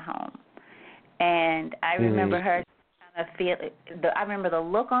in the home. And I remember her kind of I remember the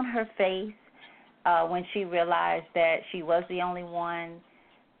look on her face when she realized that she was the only one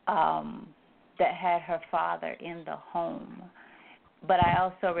that had her father in the home. But I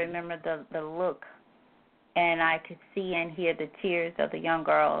also remember the look, and I could see and hear the tears of the young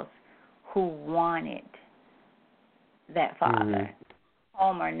girls who wanted that father,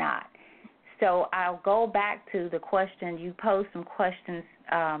 home or not. So I'll go back to the question. You posed some questions,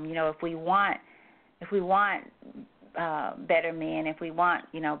 if we want better men, if we want,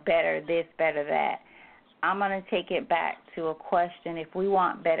 better this, better that. I'm going to take it back to a question. If we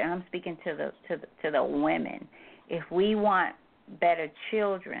want better, and I'm speaking to the women, if we want better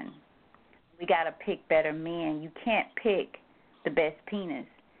children, we got to pick better men. You can't pick the best penis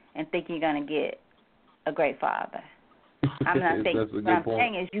and think you're going to get a great father. I'm not saying what I'm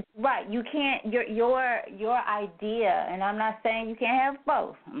saying is you can't your idea, and I'm not saying you can't have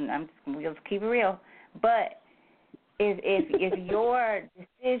both. We'll just keep it real. But if your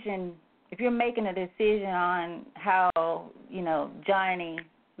decision, if you're making a decision on how Johnny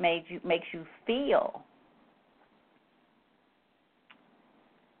makes you feel,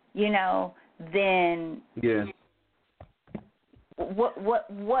 then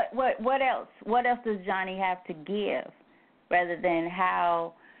what else? What else does Johnny have to give, rather than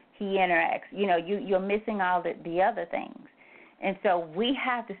how he interacts? You're missing all the other things, and so we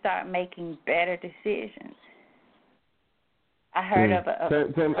have to start making better decisions. I heard of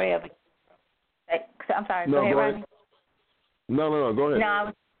a story of. I'm sorry. No, go ahead, Rodney. No, go ahead. No, I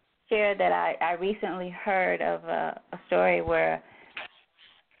was share that I recently heard of a story where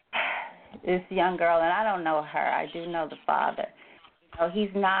this young girl, and I don't know her, I do know the father.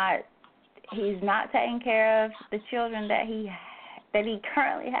 He's not taking care of the children that he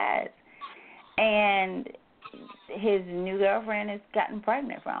currently has, and his new girlfriend has gotten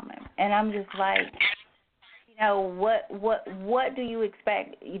pregnant from him. And I'm just like, what do you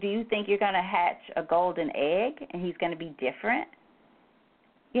expect? Do you think you're going to hatch a golden egg and he's going to be different?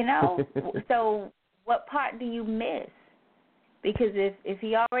 So what part do you miss? Because if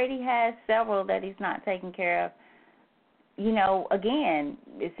he already has several that he's not taking care of, again,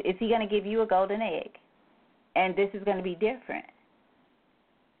 is he going to give you a golden egg? And this is going to be different.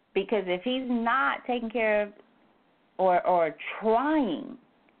 Because if he's not taking care of or trying,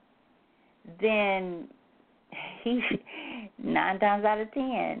 then he 9 times out of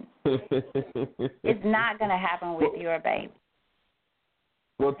 10, it's not going to happen with your baby.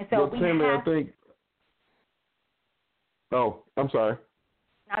 Well, Tammy, I think. Oh, I'm sorry.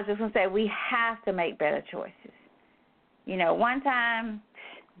 I was just going to say we have to make better choices. One time,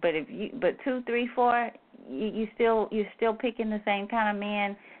 but 2, 3, 4, you're still picking the same kind of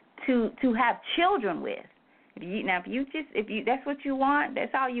men to have children with. If that's what you want,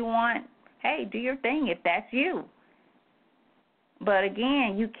 that's all you want. Hey, do your thing if that's you. But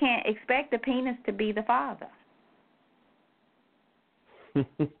again, you can't expect the penis to be the father.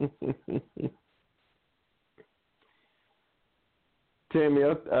 Tammy,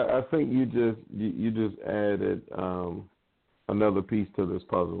 I think you just added another piece to this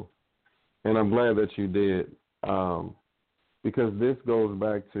puzzle, and I'm glad that you did, because this goes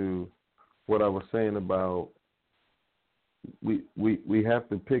back to what I was saying about we have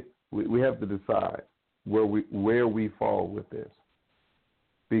to pick. We have to decide where we fall with this,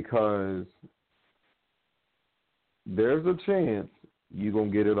 because there's a chance you're gonna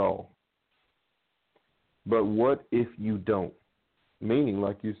get it all. But what if you don't? Meaning,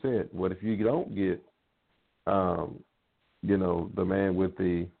 like you said, what if you don't get, the man with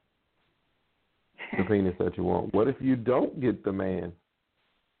the penis that you want? What if you don't get the man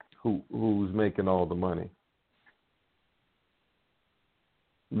who's making all the money?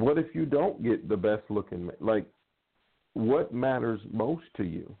 What if you don't get the best looking man? Like, what matters most to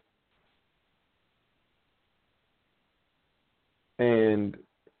you? And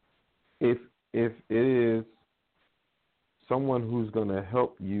if it is someone who's going to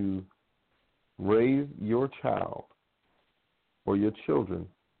help you raise your child or your children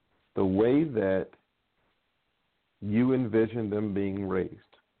the way that you envision them being raised,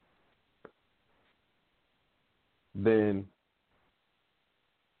 then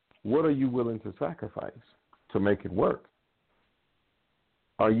what are you willing to sacrifice to make it work?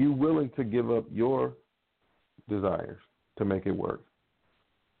 Are you willing to give up your desires to make it work?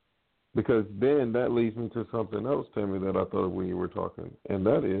 Because then that leads me to something else, Tammy, that I thought of when you were talking, and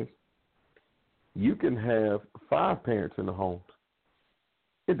that is you can have 5 parents in the home.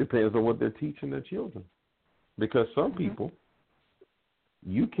 It depends on what they're teaching their children. Because some people,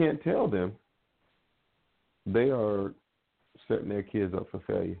 you can't tell them they are setting their kids up for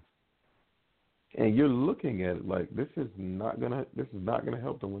failure. And you're looking at it like this is not gonna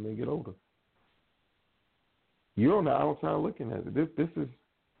help them when they get older. You're on the outside looking at it. This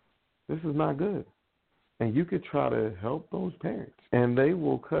is not good. And you could try to help those parents, and they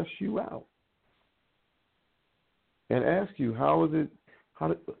will cuss you out and ask you how is it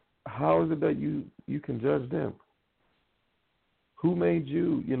that you can judge them? Who made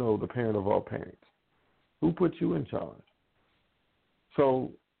you, the parent of all parents? Who put you in charge?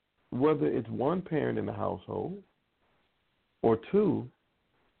 So whether it's one parent in the household or 2,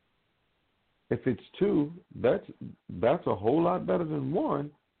 if it's 2, that's a whole lot better than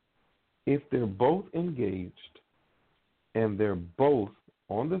 1 if they're both engaged and they're both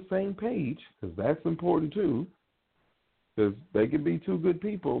on the same page, because that's important too, because they could be 2 good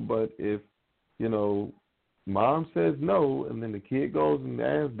people, but if, mom says no and then the kid goes and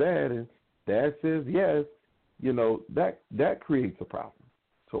asks dad and dad says yes, that creates a problem.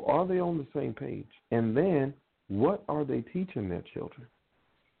 So are they on the same page? And then what are they teaching their children?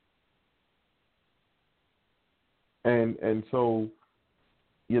 And so,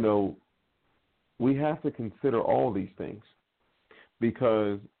 we have to consider all these things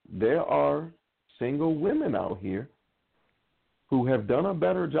because there are single women out here who have done a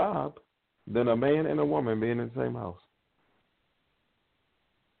better job than a man and a woman being in the same house.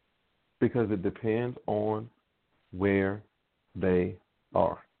 Because it depends on where they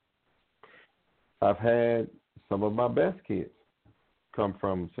are. I've had some of my best kids come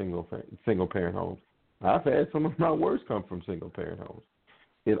from single parent homes. I've had some of my worst come from single parent homes.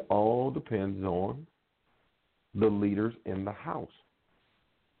 It all depends on the leaders in the house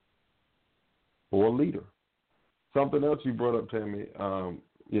or leader. Something else you brought up, Tammy,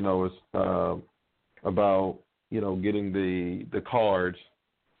 is about, getting the cards.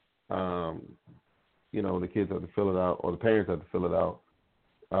 The kids have to fill it out, or the parents have to fill it out.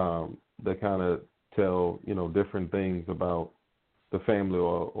 They kind of tell, different things about the family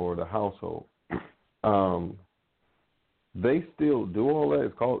or the household. They still do all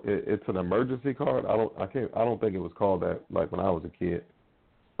that. It's an emergency card. I don't think it was called that like when I was a kid.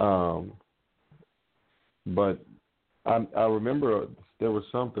 But I remember there was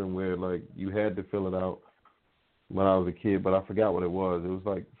something where like you had to fill it out when I was a kid, but I forgot what it was. It was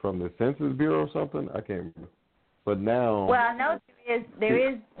like from the Census Bureau or something. I can't remember. But now, well, I know there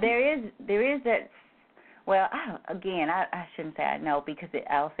is that. Well, I shouldn't say I know because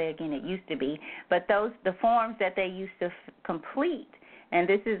I'll say again it used to be, but the forms that they used to complete, and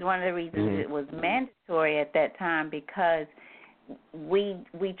this is one of the reasons it was mandatory at that time because we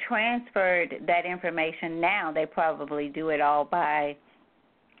transferred that information. Now they probably do it all by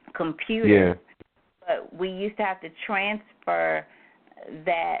computer, but we used to have to transfer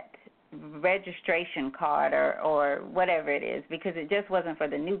that registration card or whatever it is because it just wasn't for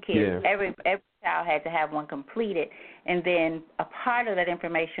the new kids. Every child had to have one completed, and then a part of that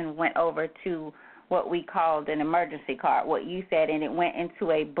information went over to what we called an emergency card, what you said, and it went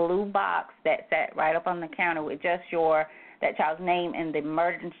into a blue box that sat right up on the counter with just that child's name and the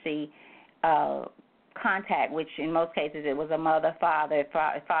emergency contact, which in most cases it was a mother, father.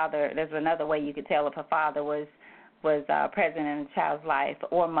 There's another way you could tell if a father was present in the child's life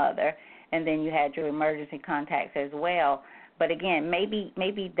or mother, and then you had your emergency contacts as well. But again, maybe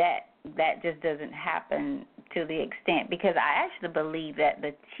that just doesn't happen to the extent because I actually believe that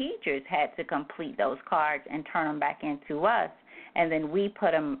the teachers had to complete those cards and turn them back into us, and then we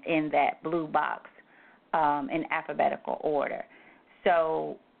put them in that blue box in alphabetical order.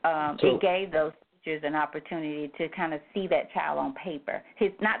 So it gave those teachers an opportunity to kind of see that child on paper.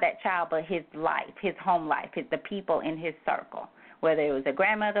 Not that child, but his life, his home life, the people in his circle, whether it was a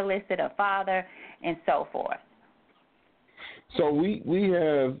grandmother listed, a father, and so forth. So we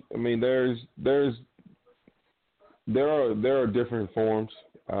have, I mean, there are different forms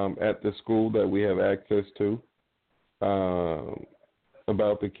at the school that we have access to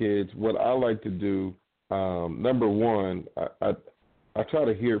about the kids. What I like to do, number one, I try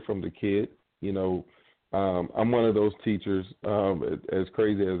to hear from the kid. You know, I'm one of those teachers, as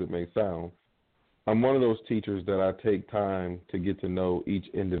crazy as it may sound, I'm one of those teachers that I take time to get to know each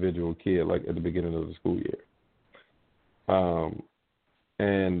individual kid, like at the beginning of the school year.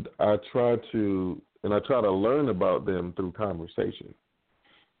 And I try to learn about them through conversation.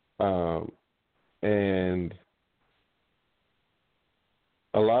 And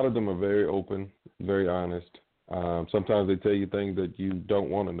a lot of them are very open, very honest. Sometimes they tell you things that you don't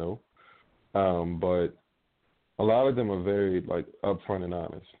want to know. But a lot of them are very like upfront and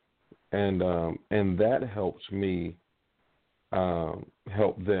honest. And that helps me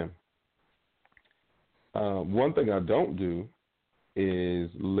help them. One thing I don't do is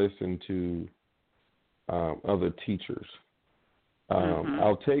listen to other teachers.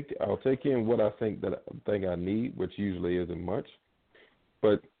 I'll take in what I think I need, which usually isn't much.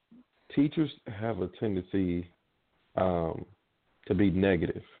 But teachers have a tendency to be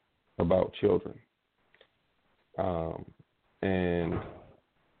negative about children, and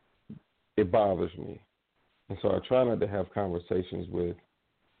it bothers me. And so I try not to have conversations with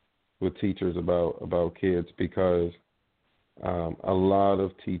teachers about kids, because a lot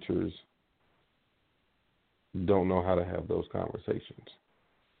of teachers don't know how to have those conversations.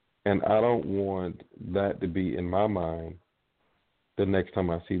 And I don't want that to be in my mind the next time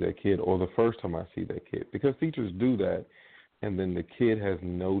I see that kid or the first time I see that kid, because teachers do that, and then the kid has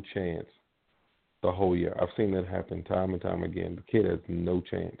no chance the whole year. I've seen that happen time and time again. The kid has no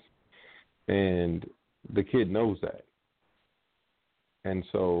chance. And the kid knows that. And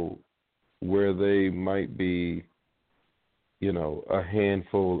so where they might be, you know, a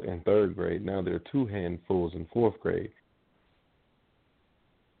handful in third grade, now they're two handfuls in fourth grade,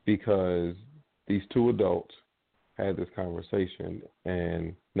 because these two adults had this conversation,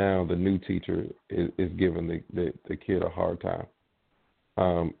 and now the new teacher is giving the kid a hard time.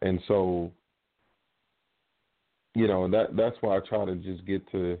 And so, you know, that's why I try to just get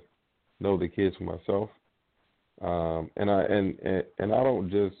to know the kids for myself. And I don't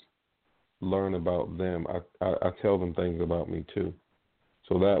just learn about them. I tell them things about me too.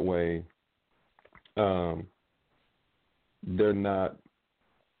 So that way, they're not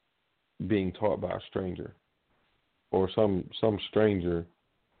being taught by a stranger, or some stranger,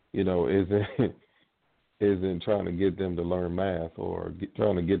 you know, isn't trying to get them to learn math or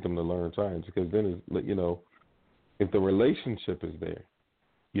trying to get them to learn science. Because then, you know, if the relationship is there,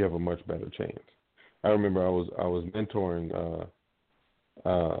 you have a much better chance. I remember I was mentoring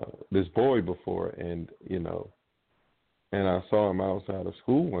this boy before, and you know, and I saw him outside of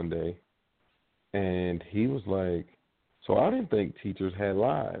school one day, and he was like, "So I didn't think teachers had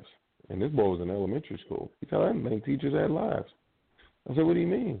lives." And this boy was in elementary school. He said, "I didn't think teachers had lives." I said, "What do you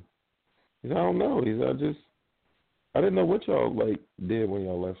mean?" He said, "I don't know." He said, I didn't know what y'all like did when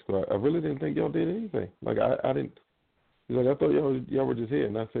y'all left school. I really didn't think y'all did anything. Like I didn't. He's like, "I thought y'all were just here."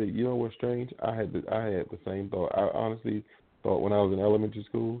 And I said, "You know what's strange? I had the same thought. I honestly thought when I was in elementary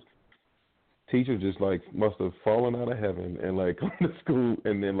schools, teachers just like must have fallen out of heaven and like come to school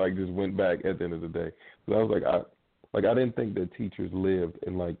and then like just went back at the end of the day." So I was like, I didn't think that teachers lived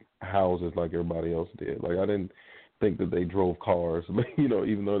in like houses like everybody else did. Like I didn't think that they drove cars, you know,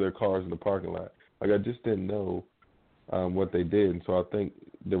 even though there are cars in the parking lot. Like I just didn't know what they did. And so I think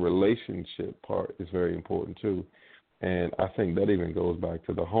the relationship part is very important too. And I think that even goes back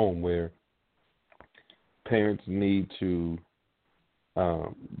to the home, where parents need to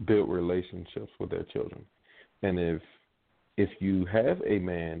build relationships with their children. And if you have a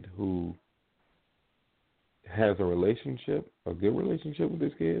man who has a relationship, a good relationship with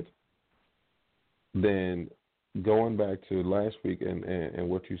his kids, then going back to last week and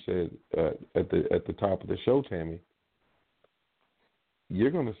what you said at the top of the show, Tammy,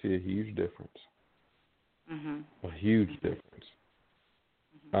 you're going to see a huge difference. Mm-hmm. A huge difference.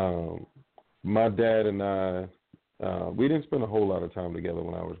 Mm-hmm. My dad and I, we didn't spend a whole lot of time together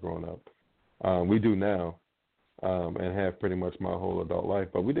when I was growing up. We do now, and have pretty much my whole adult life,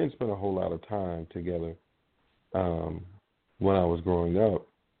 but we didn't spend a whole lot of time together when I was growing up.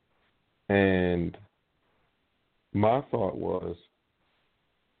 And my thought was,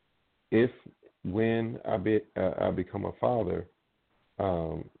 if when I become a father,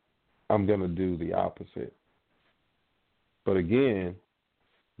 I'm going to do the opposite. But again,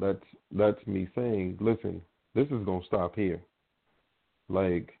 that's me saying, listen, this is going to stop here.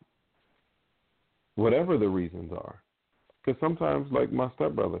 Like, whatever the reasons are. Because sometimes, like my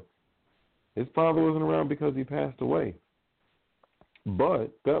stepbrother, his father wasn't around because he passed away.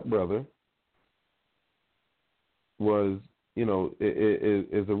 But stepbrother was,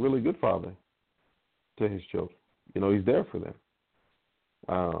 is a really good father to his children. He's there for them.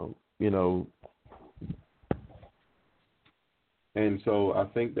 And so I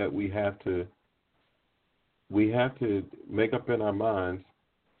think that we have to make up in our minds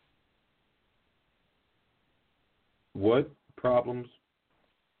what problems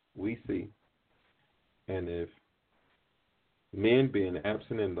we see, and if men being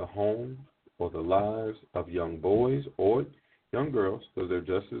absent in the home or the lives of young boys or young girls, because they're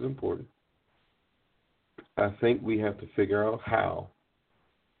just as important, I think we have to figure out how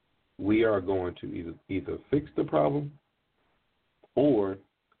we are going to either fix the problem or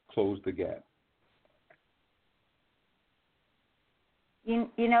close the gap.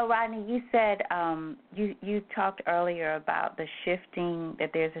 Rodney, you said you talked earlier about the shifting, that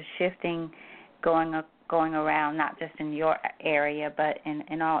there's a shifting going around, not just in your area, but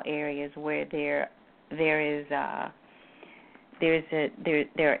in all areas where there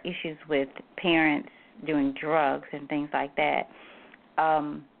are issues with parents doing drugs and things like that.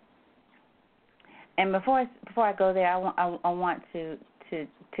 And before I go there, I want to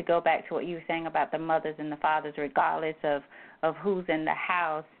go back to what you were saying about the mothers and the fathers, regardless of who's in the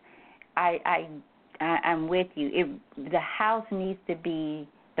house. I'm with you. The house needs to be,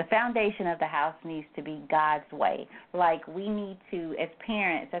 the foundation of the house needs to be God's way. Like, we need to, as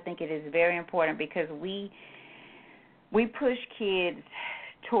parents, I think it is very important, because we push kids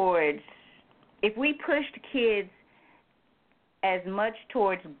towards, if we pushed kids as much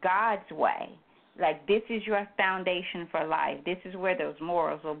towards God's way, like, this is your foundation for life, this is where those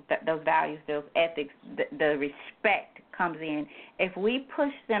morals, those values, those ethics, the respect comes in. If we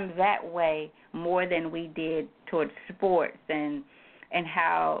push them that way more than we did towards sports and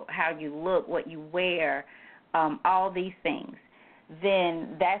how you look, what you wear, all these things,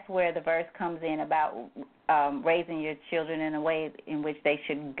 then that's where the verse comes in about raising your children in a way in which they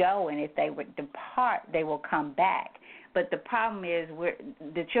should go, and if they would depart, they will come back. But the problem is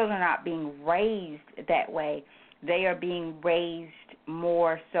the children are not being raised that way. They are being raised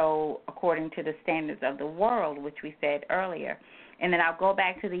more so according to the standards of the world, which we said earlier. And then I'll go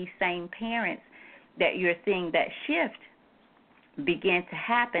back to these same parents that you're seeing that shift begin to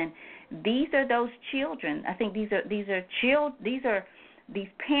happen. These are those children. I think these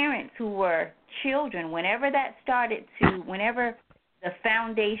parents who were children. Whenever the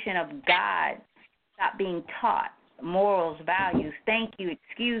foundation of God stopped being taught, morals, values, thank you,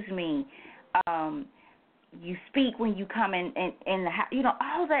 excuse me, you speak when you come in the house,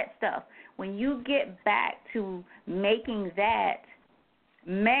 all that stuff. When you get back to making that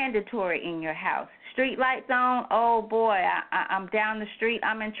mandatory in your house, street lights on, oh boy, I'm down the street,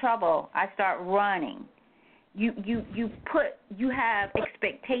 I'm in trouble, I start running. You have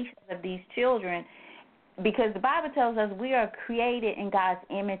expectations of these children, because the Bible tells us we are created in God's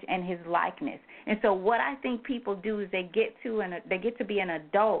image and His likeness. And so what I think people do is they get to be an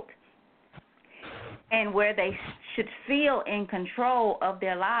adult, and where they should feel in control of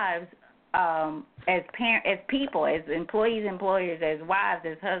their lives as people, as employees, employers, as wives,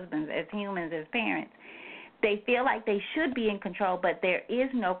 as husbands, as humans, as parents. They feel like they should be in control, but there is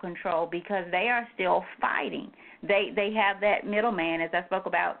no control because they are still fighting. They have that middleman, as I spoke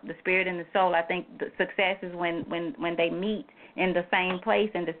about, the spirit and the soul. I think the success is when they meet in the same place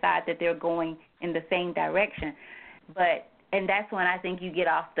and decide that they're going in the same direction. And that's when I think you get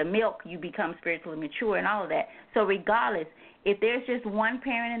off the milk, you become spiritually mature and all of that. So regardless, if there's just one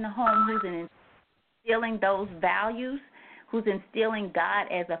parent in the home who's instilling those values, who's instilling God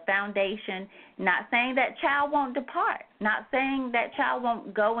as a foundation, not saying that child won't depart, not saying that child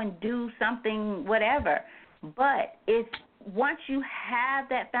won't go and do something, whatever, but once you have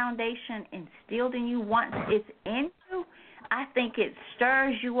that foundation instilled in you, once it's in you, I think it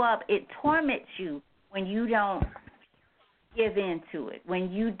stirs you up, it torments you when you don't give in to it,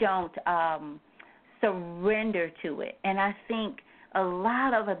 when you don't surrender to it. And I think a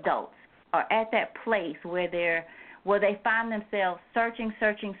lot of adults are at that place where they find themselves searching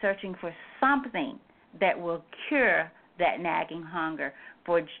for something that will cure that nagging hunger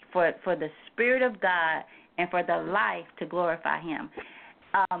for the Spirit of God and for the life to glorify Him.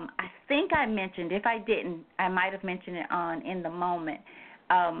 I think I mentioned, if I didn't, I might have mentioned it in the moment.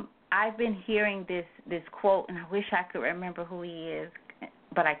 I've been hearing this quote, and I wish I could remember who he is,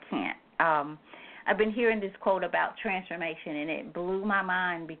 but I can't. I've been hearing this quote about transformation, and it blew my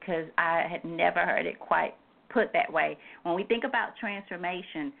mind because I had never heard it quite put that way. When we think about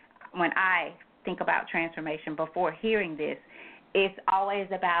transformation, when I think about transformation before hearing this, it's always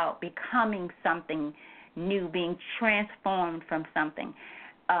about becoming something new, being transformed from something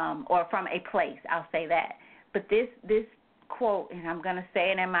or from a place. I'll say that. But this quote, and I'm going to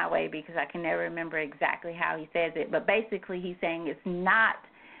say it in my way because I can never remember exactly how he says it, but basically he's saying it's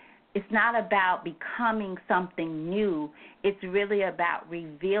not about becoming something new. It's really about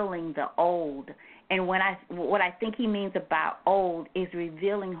revealing the old. And what I think he means about old is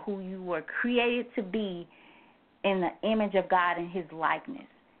revealing who you were created to be in the image of God and his likeness,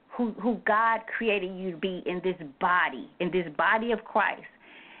 who God created you to be in this body of Christ.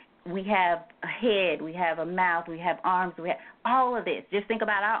 We have a head, we have a mouth, we have arms, we have all of this. Just think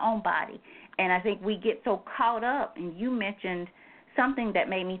about our own body. And I think we get so caught up, and you mentioned something that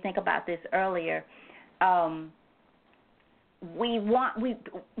made me think about this earlier. You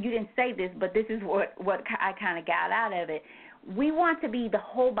didn't say this, but this is what I kind of got out of it. We want to be the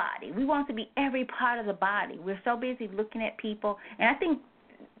whole body. We want to be every part of the body. We're so busy looking at people, and I think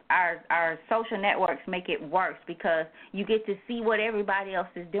our social networks make it worse because you get to see what everybody else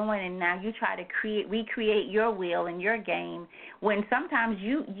is doing, and now you try to recreate your will and your game when sometimes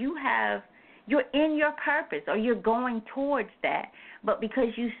you're in your purpose or you're going towards that, but because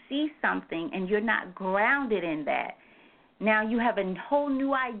you see something and you're not grounded in that, now you have a whole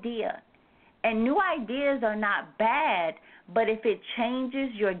new idea. And new ideas are not bad, but if it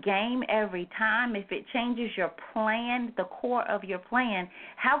changes your game every time, if it changes your plan, the core of your plan,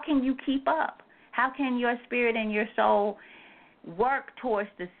 how can you keep up? How can your spirit and your soul work towards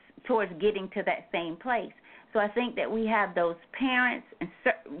getting to that same place? So I think that we have those parents and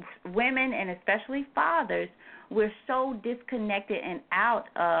women and especially fathers, we're so disconnected and out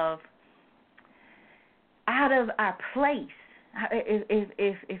of our place.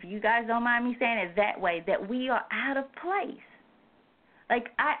 If you guys don't mind me saying it that way, that we are out of place. Like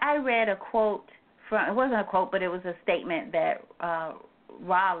I read a quote it wasn't a quote, but it was a statement that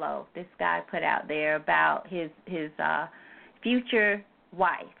Rollo, this guy, put out there about his future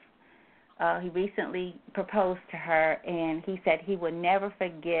wife. He recently proposed to her, and he said he would never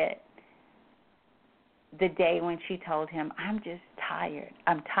forget the day when she told him, "I'm just tired.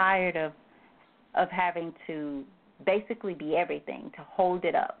 I'm tired of having to basically be everything, to hold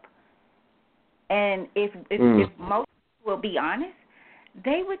it up." And if most people will be honest,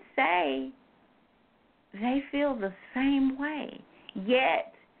 they would say they feel the same way.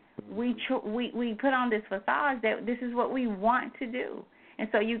 Yet we put on this facade that this is what we want to do. And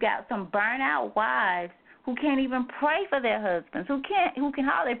so you got some burnout wives who can't even pray for their husbands, who can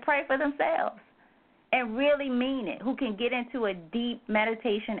hardly pray for themselves and really mean it, who can get into a deep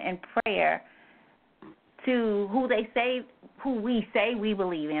meditation and prayer to who we say we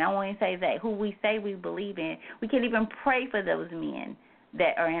believe in. I won't even say they, who we say we believe in. We can't even pray for those men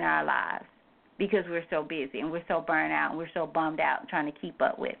that are in our lives because we're so busy and we're so burnt out and we're so bummed out trying to keep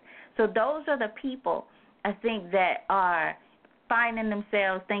up with. So those are the people, I think, that are finding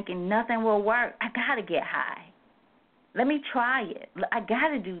themselves thinking nothing will work. I got to get high. Let me try it. I got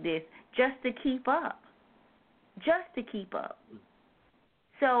to do this just to keep up. Just to keep up.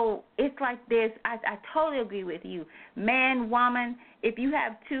 So it's like this. I totally agree with you. Man, woman, if you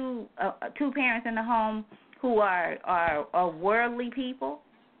have two parents in the home who are worldly people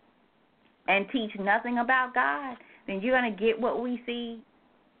and teach nothing about God, then you're going to get what we see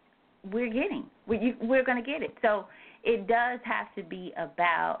we're getting. We're going to get it. So it does have to be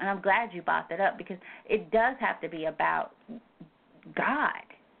about, and I'm glad you brought that up, because it does have to be about God.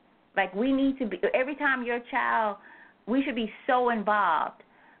 Like we need to be, every time your child, we should be so involved.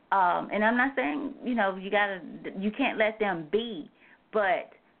 And I'm not saying, you can't let them be, but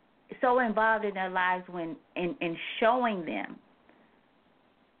so involved in their lives when in showing them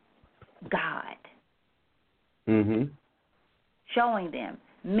God. Mm-hmm. Showing them.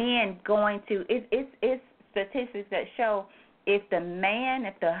 Men going to, it's statistics that show if the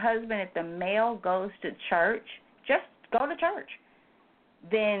husband, if the male goes to church, just go to church,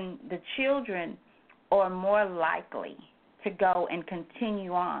 then the children are more likely to go and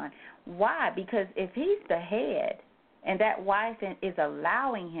continue on. Why? Because if he's the head and that wife is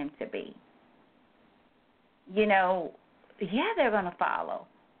allowing him to be, they're going to follow.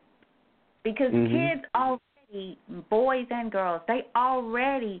 Because kids already, boys and girls, they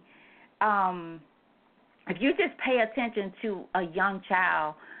already, if you just pay attention to a young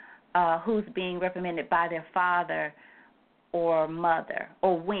child who's being reprimanded by their father, or mother,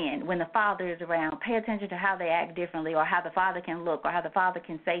 or when the father is around, pay attention to how they act differently, or how the father can look, or how the father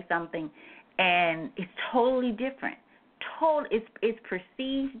can say something, and it's totally different. It's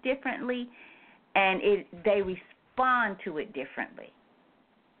perceived differently, and they respond to it differently.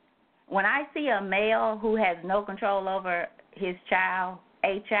 When I see a male who has no control over his child,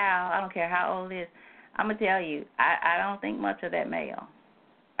 I don't care how old it is, I'm going to tell you, I don't think much of that male.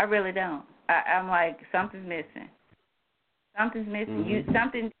 I really don't. I'm like, something's missing. Something's missing. Mm-hmm.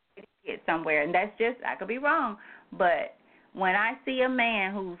 Something get somewhere, and that's just, I could be wrong, but when I see a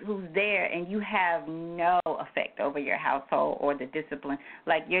man who's there and you have no effect over your household or the discipline,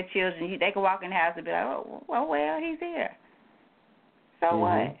 like your children, they can walk in the house and be like, oh, well, he's here. So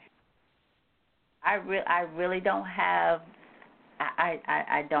what? I really don't have.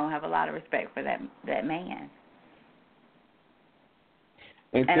 I don't have a lot of respect for that man.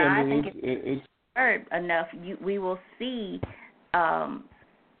 And I think it's heard enough. We will see.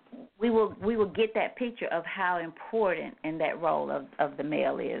 We will get that picture of how important in that role of the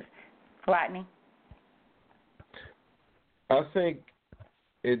male is. Rodney? I think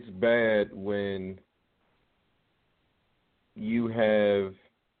it's bad when you have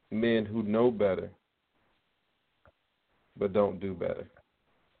men who know better but don't do better.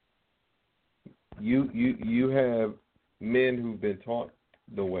 You have men who've been taught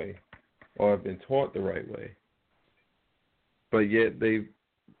the way or have been taught the right way, but yet they've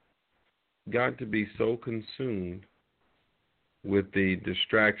got to be so consumed with the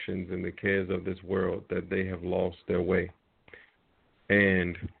distractions and the cares of this world that they have lost their way.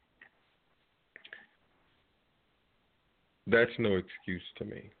 And that's no excuse to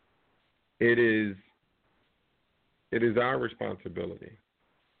me. It is our responsibility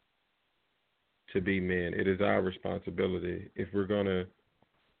to be men. It is our responsibility. If we're going to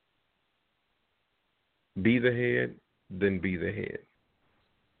be the head, then be the head.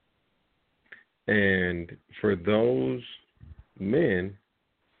 And for those men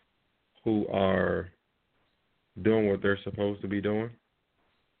who are doing what they're supposed to be doing,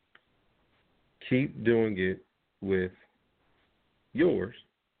 keep doing it with yours.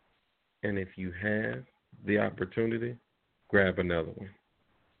 And if you have the opportunity, grab another one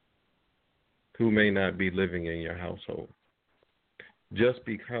who may not be living in your household. Just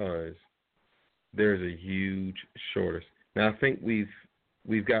because there's a huge shortage. Now, I think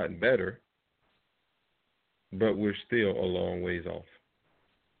we've gotten better, but we're still a long ways off.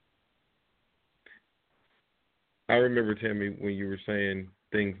 I remember, Tammy, when you were saying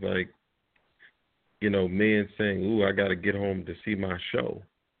things like, men saying, ooh, I got to get home to see my show.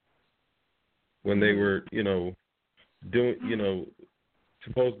 When they were, doing,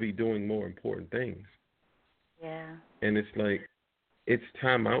 supposed to be doing more important things. Yeah. And it's like, it's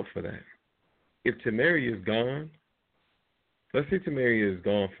time out for that. If Tamaria is gone, let's say Tamaria is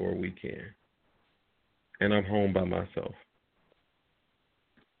gone for a weekend, and I'm home by myself.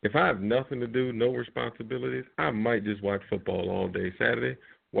 If I have nothing to do, no responsibilities, I might just watch football all day Saturday,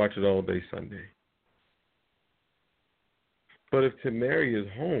 watch it all day Sunday. But if Tamaria is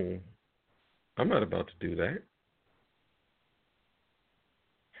home, I'm not about to do that.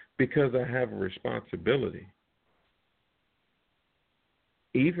 Because I have a responsibility.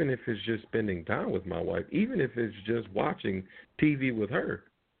 Even if it's just spending time with my wife, even if it's just watching TV with her,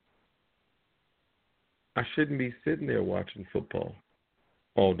 I shouldn't be sitting there watching football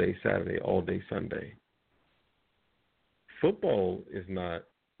all day Saturday, all day Sunday. Football is not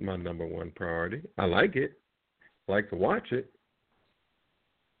my number one priority. I like it. I like to watch it.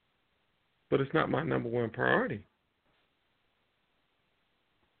 But it's not my number one priority.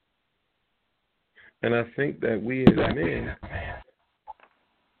 And I think that we as men,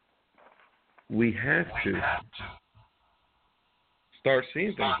 we have to start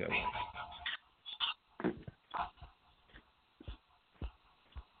seeing things that way.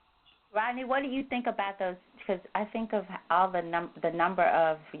 Rodney, what do you think about those? Because I think of all the number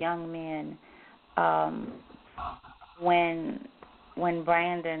of young men when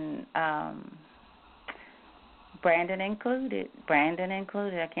Brandon included,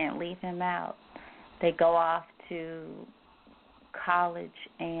 I can't leave him out. They go off to college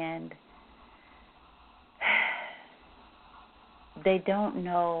and they don't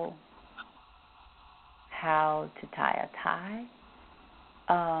know how to tie a tie,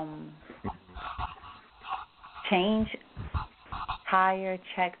 change tire,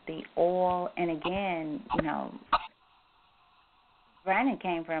 check the oil, and again, Brandon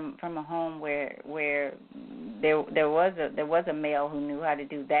came from a home where there was a male who knew how to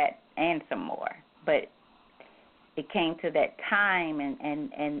do that and some more. But it came to that time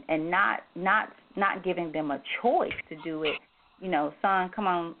and not giving them a choice to do it. You know, son, come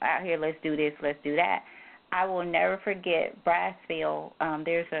on out here, let's do this, let's do that. I will never forget Brassfield.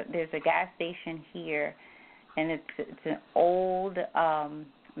 There's a gas station here, and it's an old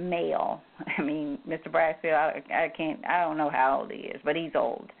male. I mean, Mr. Brassfield, I don't know how old he is, but he's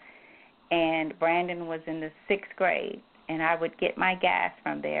old. And Brandon was in the 6th grade, and I would get my gas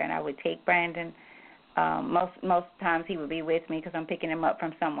from there, and I would take Brandon. Most times he would be with me because I'm picking him up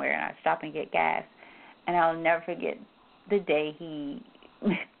from somewhere, and I'd stop and get gas. And I'll never forget the day he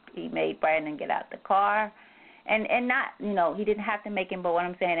made Brandon get out the car. And not, you know, he didn't have to make him, but what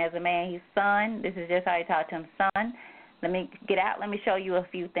I'm saying, as a man, he's son. This is just how he talked to him, son. Let me get out. Let me show you a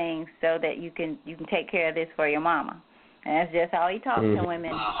few things so that you can take care of this for your mama. And that's just how he talked to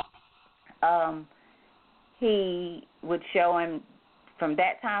women. He would show him from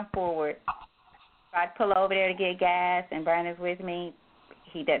that time forward. I'd pull over there to get gas, and Brandon's with me.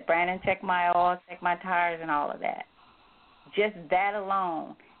 Brandon check my oil, check my tires, and all of that. Just that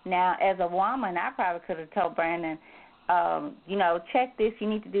alone. Now, as a woman, I probably could have told Brandon, you know, check this, you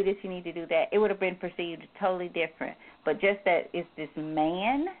need to do this, you need to do that. It would have been perceived totally different. But just that it's this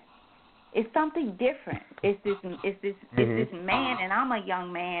man, it's something different. It's this man, and I'm a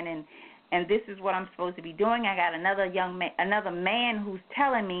young man, and this is what I'm supposed to be doing. I got another man who's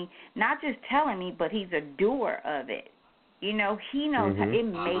telling me, not just telling me, but he's a doer of it. You know, he knows how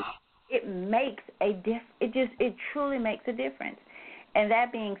it makes a it truly makes a difference. And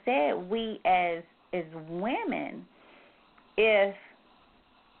that being said, we as women, if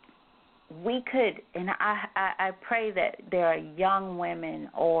we could, and I pray that there are young women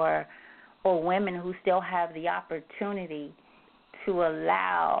or women who still have the opportunity to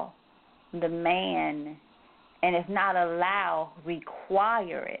allow the man, and if not allow,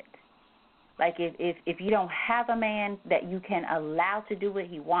 require it. Like if you don't have a man that you can allow to do it,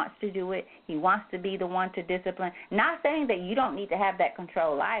 he wants to do it, he wants to be the one to discipline. Not saying that you don't need to have that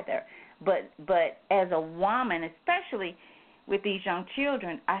control either, but as a woman, especially with these young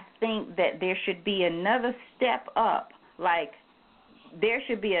children, I think that there should be another step up. Like there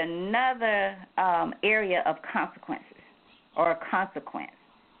should be another area of consequences or a consequence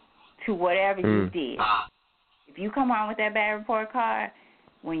to whatever you did. If you come home with that bad report card,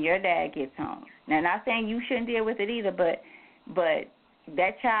 when your dad gets home. Now, not saying you shouldn't deal with it either, but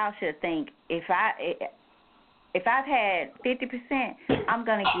that child should think if I've had 50%, I'm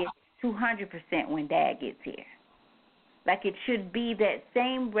gonna get 200% when dad gets here. Like it should be that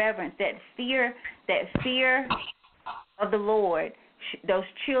same reverence, that fear of the Lord. Those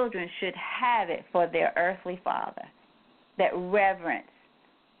children should have it for their earthly father. That reverence,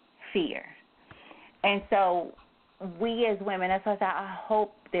 fear, and so. We as women, that's why I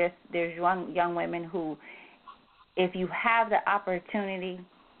hope there's young women who, if you have the opportunity,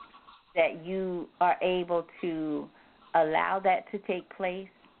 that you are able to allow that to take place,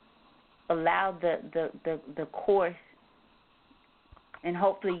 allow the course, and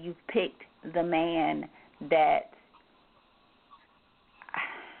hopefully you've picked the man that,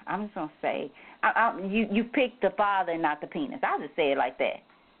 I'm just going to say, you picked the father and not the penis. I'll just say it like that.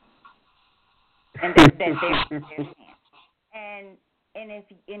 And that's their hand. And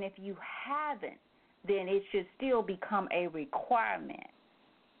if you haven't, then it should still become a requirement.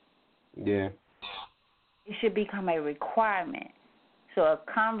 Yeah. It should become a requirement. So a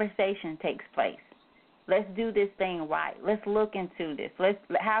conversation takes place. Let's do this thing right. Let's look into this.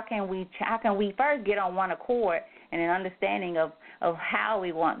 How can we first get on one accord and an understanding of how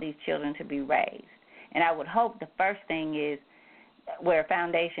we want these children to be raised. And I would hope the first thing is where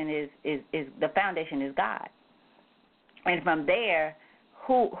foundation is the foundation is God. And from there,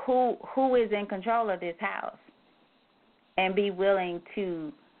 who is in control of this house, and be willing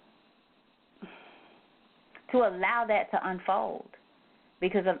to allow that to unfold,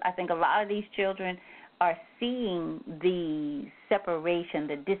 because I think a lot of these children are seeing the separation,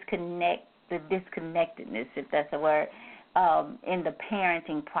 the disconnectedness, if that's a word, in the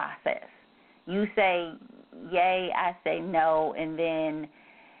parenting process. You say yay, I say no, and then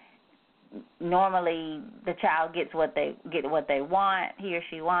normally the child gets what they want, he or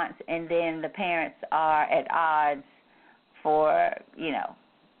she wants, and then the parents are at odds for,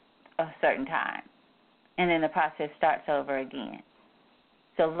 a certain time. And then the process starts over again.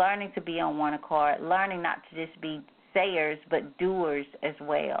 So learning to be on one accord, learning not to just be sayers but doers as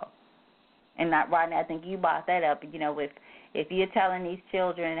well. And not, Rodney, I think you brought that up, if you're telling these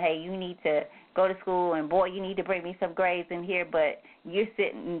children, hey, you need to go to school, and boy, you need to bring me some grades in here, but you're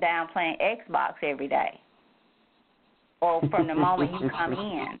sitting down playing Xbox every day, or from the moment you come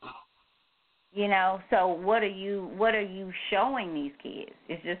in. You know, so what are you showing these kids?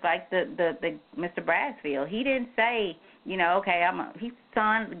 It's just like the Mr. Brassfield. He didn't say, you know, okay,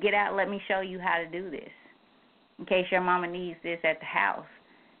 son, get out, let me show you how to do this in case your mama needs this at the house.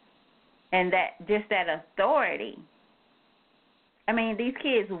 And that authority. I mean, these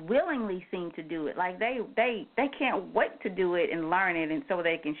kids willingly seem to do it. Like they can't wait to do it and learn it, and so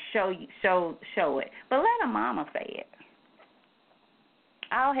they can show it. But let a mama say it.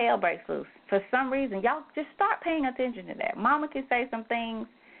 All hell breaks loose. For some reason, y'all just start paying attention to that. Mama can say some things.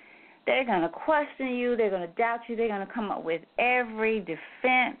 They're going to question you. They're going to doubt you. They're going to come up with every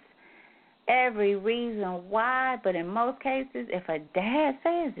defense, every reason why. But in most cases, if a dad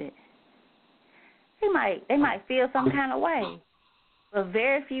says it, they might feel some kind of way. But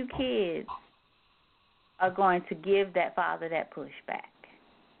very few kids are going to give that father that pushback.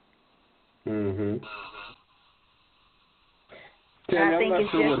 Mm-hmm. Tammy, I'm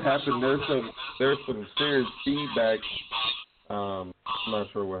not sure what happened. There's some serious feedback. I'm not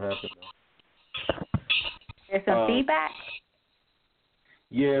sure what happened. There's some feedback?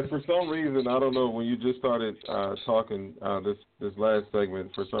 Yeah, for some reason, I don't know, when you just started talking this last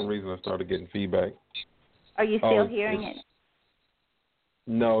segment, for some reason I started getting feedback. Are you still hearing it?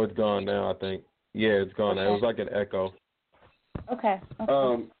 No, it's gone now, I think. Yeah, it's gone now. It was like an echo. Okay.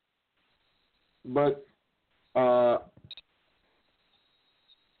 But I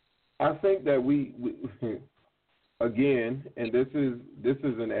think that we again, and this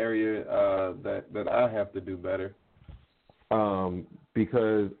is an area that I have to do better,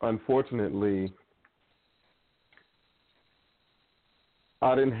 because unfortunately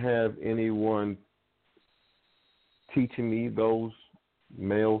I didn't have anyone teaching me those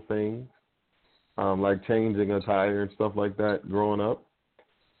male things, like changing a tire and stuff like that growing up.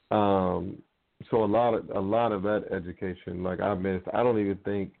 So a lot of that education, like I missed. I don't even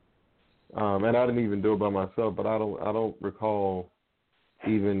think, and I didn't even do it by myself, but I don't recall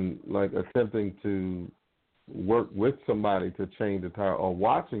even like attempting to work with somebody to change a tire or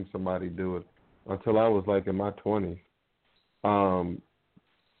watching somebody do it until I was like in my 20s.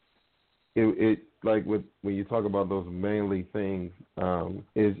 It like when you talk about those manly things,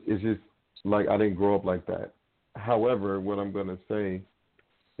 it's just like I didn't grow up like that. However, what I'm going to say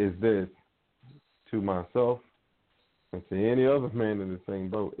is this to myself and to any other man in the same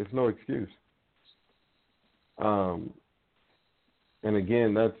boat: it's no excuse. And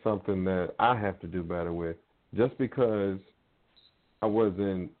again, that's something that I have to do better with. Just because I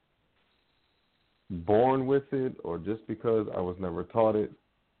wasn't born with it, or just because I was never taught it,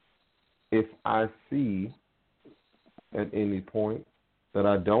 if I see at any point that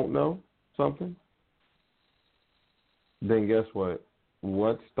I don't know something, then guess what?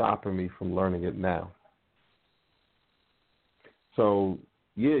 What's stopping me from learning it now? So,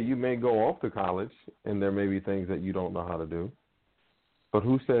 yeah, you may go off to college, and there may be things that you don't know how to do. But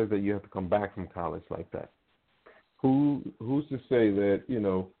who says that you have to come back from college like that? Who's to say that,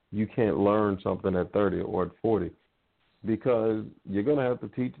 you can't learn something at 30 or at 40? Because you're going to have to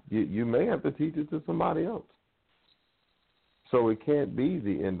teach, you may have to teach it to somebody else. So it can't be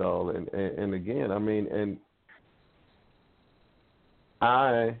the end all. And again, I mean, and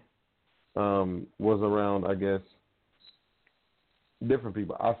I was around, I guess, different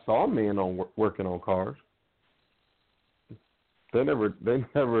people. I saw men working on cars. They never,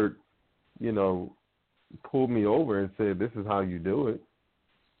 pulled me over and said, this is how you do it.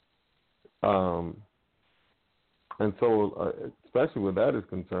 And so, especially where that is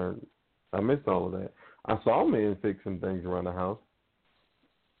concerned, I missed all of that. I saw men fixing things around the house,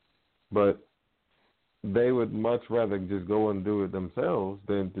 but they would much rather just go and do it themselves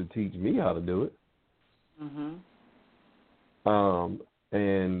than to teach me how to do it. Mm-hmm.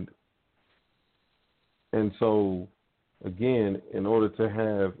 And so, again, in order to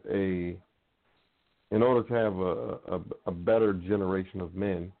have a better generation of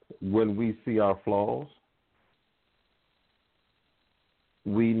men, when we see our flaws,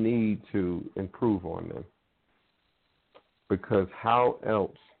 we need to improve on them. Because how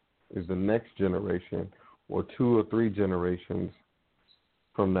else is the next generation, or 2 or 3 generations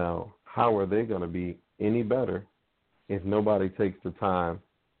from now, how are they going to be any better if nobody takes the time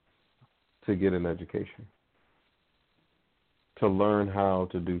to get an education, to learn how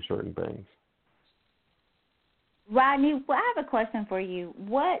to do certain things? Rodney, well, I have a question for you.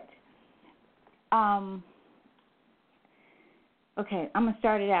 Okay, I'm gonna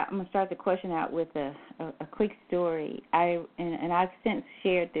start it out. I'm gonna start the question out with a quick story. I've since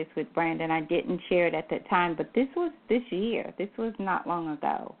shared this with Brandon. I didn't share it at that time, but this was this year. This was not long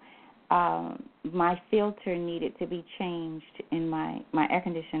ago. My filter needed to be changed in my air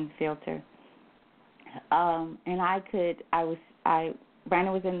conditioning filter,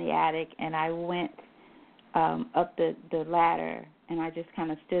 Brandon was in the attic, and I went up the ladder, and I just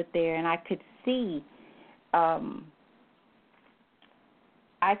kind of stood there, and I could see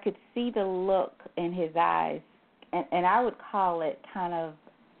the look in his eyes, and I would call it kind of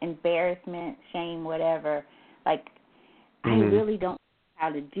embarrassment, shame, whatever. Like, I really don't know how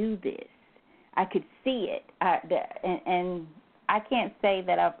to do this. I could see it, and I can't say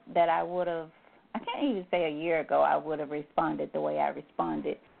that I would have. I can't even say a year ago I would have responded the way I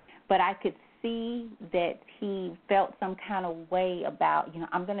responded, but I could see that he felt some kind of way about,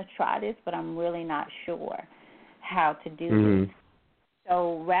 I'm going to try this, but I'm really not sure how to do this.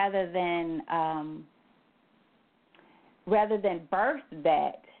 So rather than birth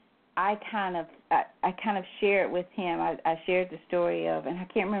that, I kind of shared with him. I shared the story of, and I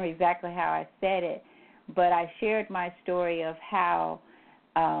can't remember exactly how I said it, but I shared my story of how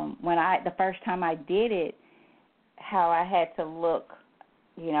the first time I did it, how I had to look.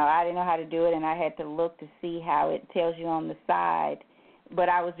 I didn't know how to do it, and I had to look to see how it tells you on the side. But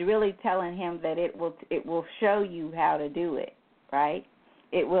I was really telling him that it will show you how to do it, right?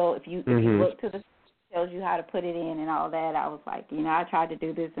 It will, if you look to the side, it tells you how to put it in and all that. I was like, I tried to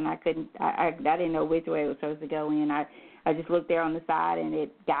do this, and I couldn't. I didn't know which way it was supposed to go in. I just looked there on the side, and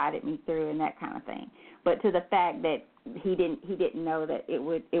it guided me through and that kind of thing. But to the fact that he didn't know that it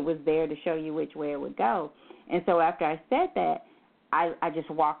was there to show you which way it would go. And so after I said that, I just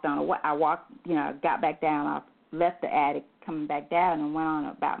walked on. I walked, got back down. I left the attic, coming back down, and went on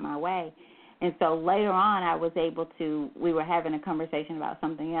about my way. And so later on, I was able to. We were having a conversation about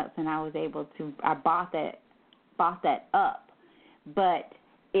something else, and I was able to. I bought that up, but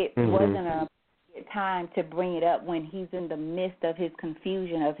it wasn't a time to bring it up when he's in the midst of his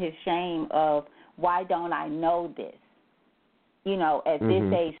confusion, of his shame, of why don't I know this? At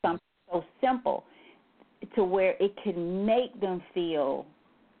this age, something so simple, to where it can make them feel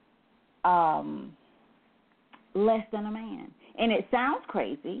less than a man. And it sounds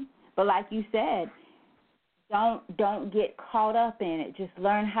crazy, but like you said, don't get caught up in it. Just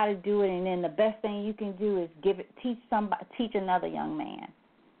learn how to do it, and then the best thing you can do is teach another young man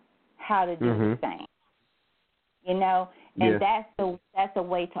how to do the same. And that's a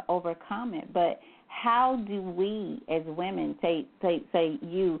way to overcome it. But how do we as women say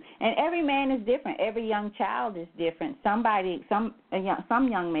you, and every man is different, every young child is different. Some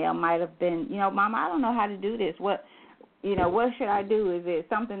young male might have been, Mama, I don't know how to do this. What should I do? Is it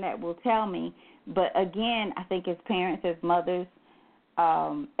something that will tell me? But again, I think as parents, as mothers,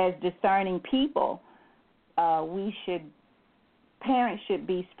 as discerning people, parents should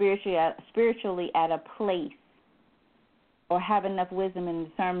be spiritually at a place, or have enough wisdom and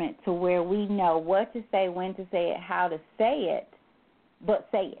discernment to where we know what to say, when to say it, how to say it, but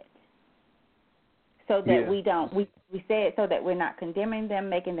say it. So that we say it so that we're not condemning them,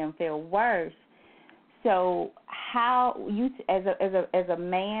 making them feel worse. So how you, as a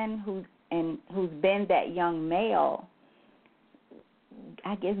man who's been that young male,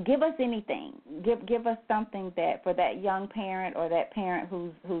 I guess give us anything. Give us something that for that young parent, or that parent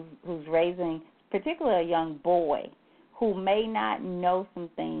who's raising, particularly a young boy, who may not know some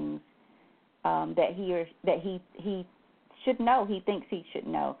things that he should know, he thinks he should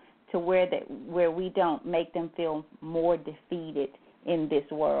know, to where we don't make them feel more defeated in this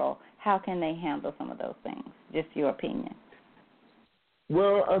world. How can they handle some of those things? Just your opinion.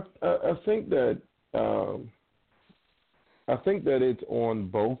 Well, I think that it's on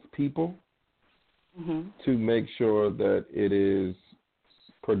both people to make sure that it is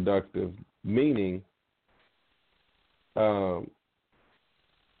productive. Meaning, I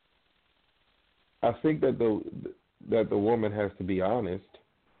think that the woman has to be honest.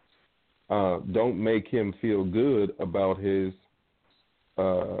 Don't make him feel good about his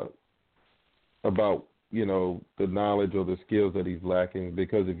the knowledge or the skills that he's lacking,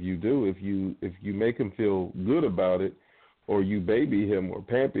 because if you make him feel good about it, or you baby him or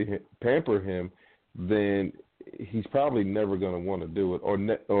pamper him, then he's probably never going to want to do it, or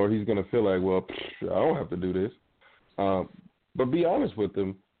he's going to feel like, well, I don't have to do this. But be honest with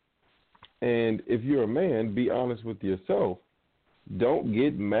him, and if you're a man, be honest with yourself. Don't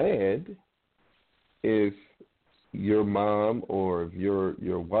get mad if your mom or if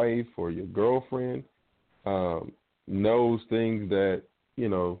your wife or your girlfriend knows things that,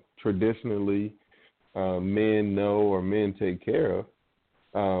 traditionally men know or men take care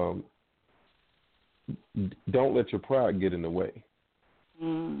of. Don't let your pride get in the way.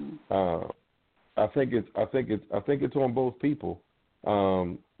 I think it's on both people.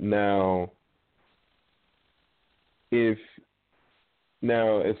 Now, as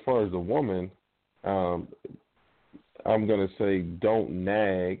far as the woman, I'm going to say don't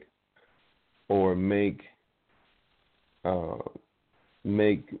nag or make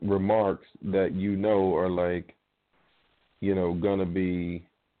remarks that you know are like, going to be,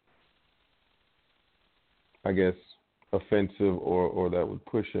 I guess, offensive or that would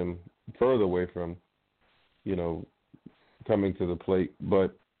push him further away from, coming to the plate.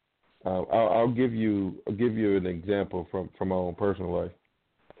 But I'll give you an example from my own personal life.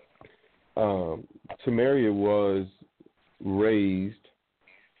 Tamaria was raised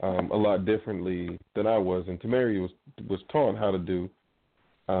a lot differently than I was, and Tamaria was taught how to do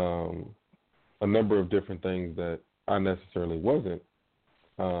a number of different things that I necessarily wasn't.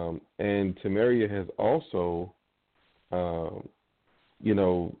 And Tamaria has also,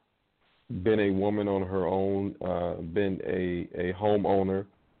 been a woman on her own, been a homeowner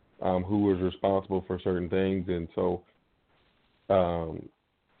who was responsible for certain things, and so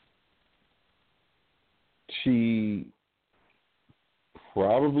she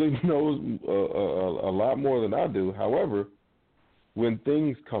probably knows a lot more than I do. However, when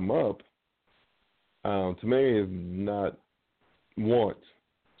things come up, Tamaria has not once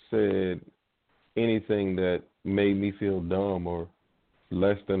said anything that made me feel dumb or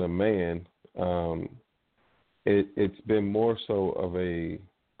less than a man. It's been more so of a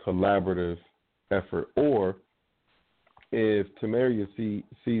collaborative effort, or if Tamaria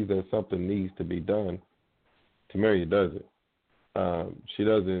sees that something needs to be done, Tamaria does it. She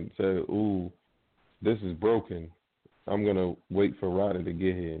doesn't say, ooh, this is broken, I'm going to wait for Roddy to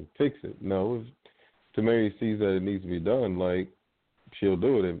get here and fix it. No, if Tamaria sees that it needs to be done, like, she'll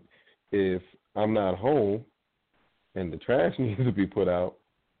do it. And if I'm not home and the trash needs to be put out,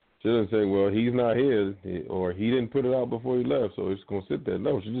 she doesn't say, well, he's not here, or he didn't put it out before he left, so it's going to sit there.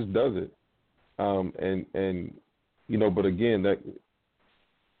 No, she just does it. But again, that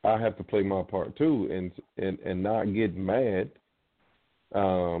I have to play my part too, and not get mad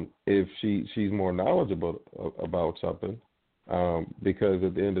if she's more knowledgeable about something, because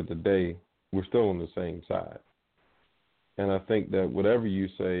at the end of the day, we're still on the same side. And I think that whatever you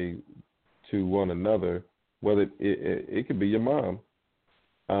say to one another, whether it could be your mom,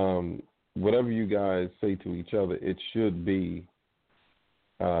 whatever you guys say to each other, it should be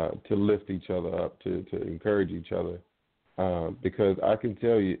to lift each other up, to encourage each other. Because I can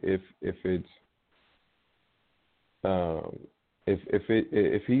tell you, if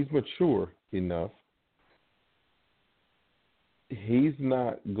he's mature enough, he's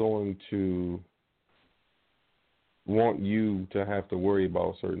not going to want you to have to worry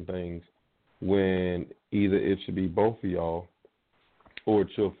about certain things when either it should be both of y'all or it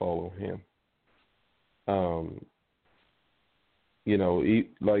should follow him.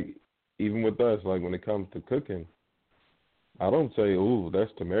 Even with us, like when it comes to cooking, I don't say, ooh,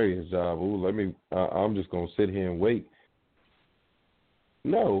 that's Tamaria's job. Ooh, I'm just going to sit here and wait.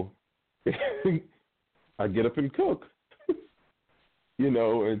 No. I get up and cook.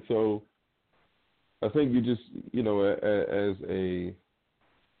 And so I think you just,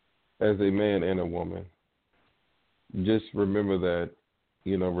 as a man and a woman, just remember that,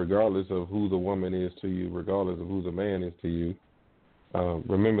 regardless of who the woman is to you, regardless of who the man is to you,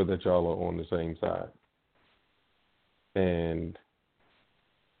 remember that y'all are on the same side. And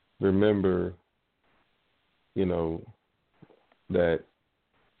remember, that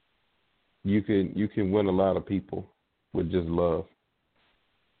you can win a lot of people with just love.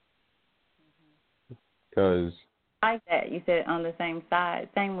 Because I like that you said on the same side.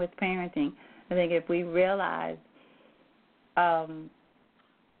 Same with parenting. I think if we realize, I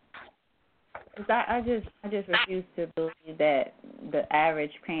just refuse to believe that the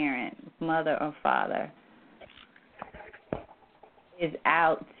average parent, mother or father, is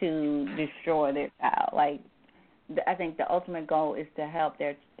out to destroy their child. Like, I think the ultimate goal is to help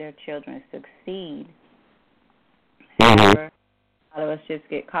their children succeed. However, a lot of us just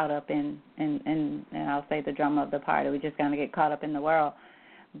get caught up in I'll say the drama of the party. We just kind of get caught up in the world.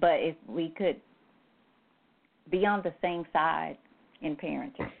 But if we could be on the same side in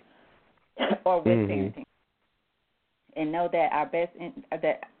parenting or with parenting, and know that our best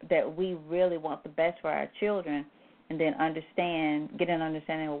that we really want the best for our children, and then get an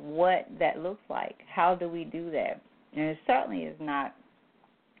understanding of what that looks like. How do we do that? And it certainly is not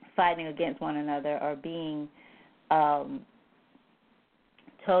fighting against one another or being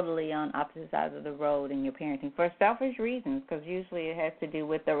totally on opposite sides of the road in your parenting for selfish reasons, because usually it has to do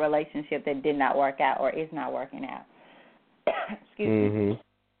with the relationship that did not work out or is not working out. Excuse me.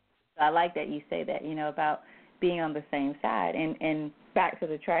 So I like that you say that, about being on the same side. And back to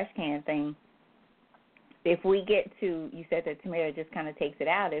the trash can thing, if we get to, you said that Tamara just kind of takes it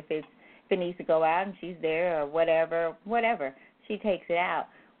out. If it needs to go out and she's there or whatever, she takes it out.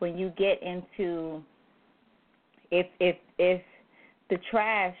 When you get into if the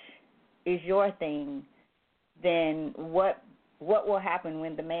trash is your thing, then what will happen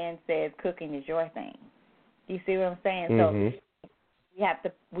when the man says cooking is your thing? Do you see what I'm saying? Mm-hmm.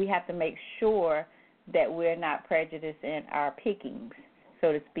 So we have to make sure that we're not prejudiced in our pickings,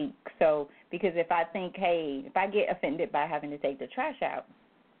 so to speak. So because if I get offended by having to take the trash out,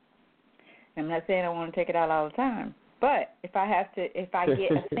 I'm not saying I want to take it out all the time, but if I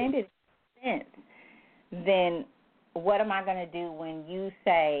get offended, then what am I going to do when you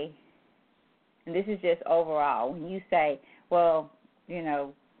say, and this is just overall, when you say, well,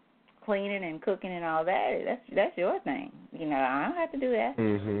 cleaning and cooking and all that's your thing. I don't have to do that.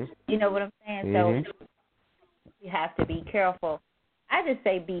 Mm-hmm. You know what I'm saying? Mm-hmm. So you have to be careful. I just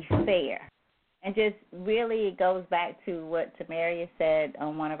say be fair. And just really it goes back to what Tamaria said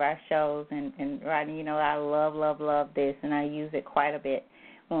on one of our shows, and Rodney, I love this, and I use it quite a bit.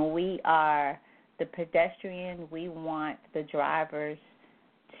 When we are the pedestrian, we want the drivers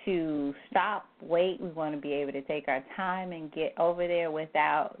to stop, wait. We want to be able to take our time and get over there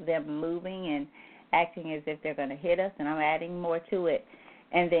without them moving and acting as if they're going to hit us, and I'm adding more to it.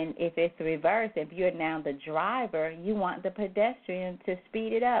 And then if it's reverse, if you're now the driver, you want the pedestrian to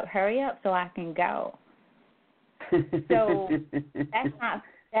speed it up. Hurry up so I can go. So that's not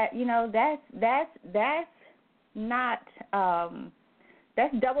that. That's not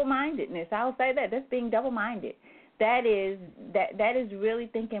that's double-mindedness. I'll say that. That's being double-minded. That is really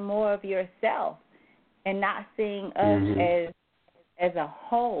thinking more of yourself and not seeing us as a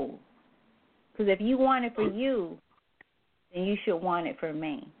whole. Because if you want it for you, then you should want it for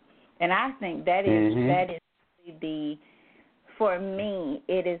me. And I think that is for me,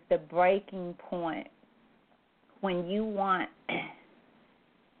 it is the breaking point when you want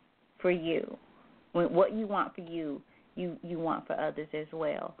for you. When what you want for you, you want for others as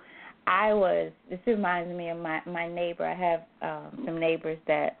well. This reminds me of my neighbor. I have some neighbors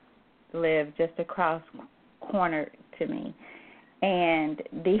that live just across corner to me. And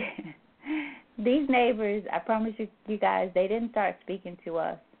these neighbors, I promise you guys, they didn't start speaking to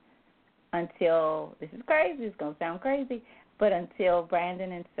us until, this is crazy, it's going to sound crazy, but until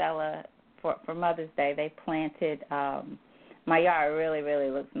Brandon and Stella, for Mother's Day, they planted, my yard really, really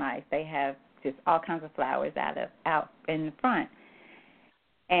looks nice. They have just all kinds of flowers out in the front.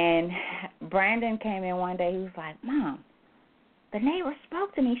 And Brandon came in one day, he was like, Mom, the neighbor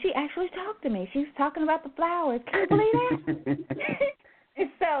spoke to me. She actually talked to me. She was talking about the flowers. Can you believe that? And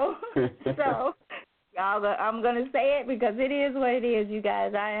so y'all, I'm going to say it because it is what it is, you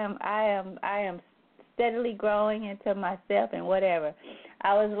guys. I am steadily growing into myself and whatever.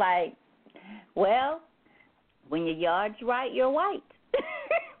 I was like, well, when your yard's right, you're white.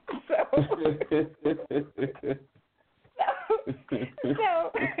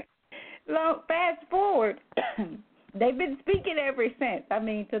 So fast forward, they've been speaking ever since. I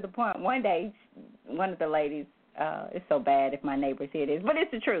mean, to the point, one day, one of the ladies, it's so bad if my neighbors hear this, but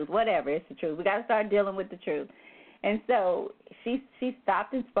it's the truth. Whatever, it's the truth. We got to start dealing with the truth. And so she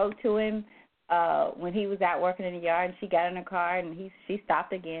stopped and spoke to him when he was out working in the yard, and she got in her car, and she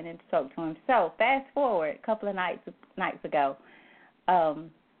stopped again and spoke to him. So fast forward a couple of nights ago,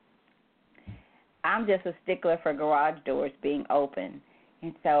 I'm just a stickler for garage doors being open.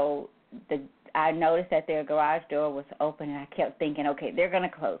 And so I noticed that their garage door was open, and I kept thinking, okay, they're going to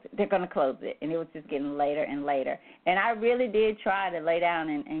close it. They're going to close it. And it was just getting later and later. And I really did try to lay down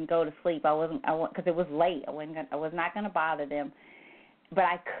and go to sleep. Because it was late. I was not going to bother them. But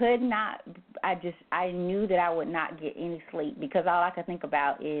I could not. I knew that I would not get any sleep because all I could think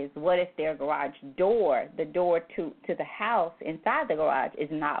about is what if their garage door, the door to the house inside the garage, is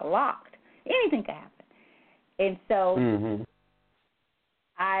not locked. Anything could happen. And so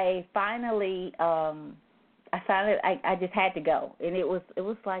I finally I just had to go. And it was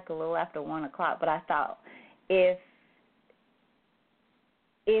like a little after 1 o'clock, but I thought if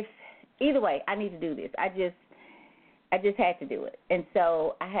either way, I need to do this. I just had to do it. And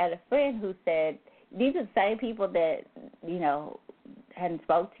so I had a friend who said, these are the same people that, hadn't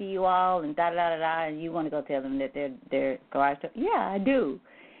spoke to you all and da-da-da-da, and you want to go tell them that their garage door. Yeah, I do.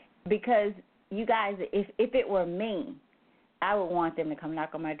 Because you guys, if it were me, I would want them to come knock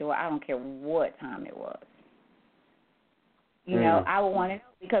on my door. I don't care what time it was. I would want to know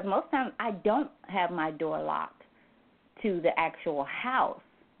because most times I don't have my door locked to the actual house.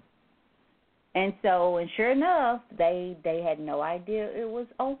 And so, and sure enough, they had no idea it was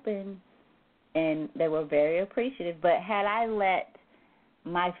open, and they were very appreciative. But had I let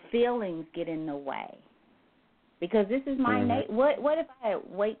my feelings get in the way, because this is my What if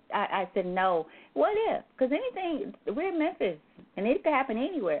I said no? What if? Because anything, we're in Memphis, and it could happen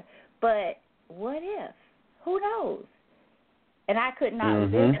anywhere. But what if? Who knows? And I could not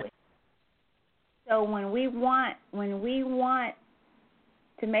resist it. So when we want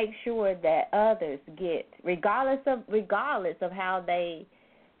to make sure that others get, regardless of how they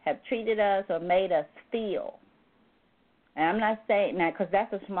have treated us or made us feel. And I'm not saying that because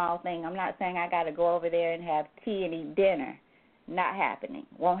that's a small thing. I'm not saying I got to go over there and have tea and eat dinner. Not happening.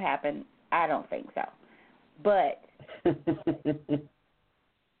 Won't happen. I don't think so. But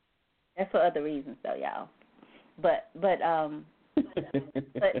that's for other reasons, though, y'all. But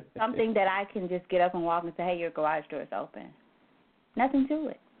something that I can just get up and walk and say, hey, your garage door is open. Nothing to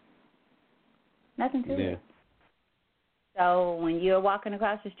it. Nothing to it. So when you're walking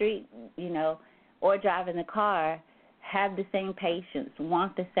across the street, or driving the car, have the same patience,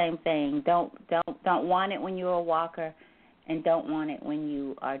 want the same thing. Don't want it when you're a walker, and don't want it when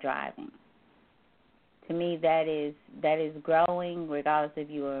you are driving. To me, that is growing, regardless if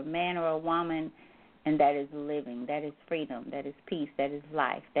you are a man or a woman, and that is living. That is freedom. That is peace. That is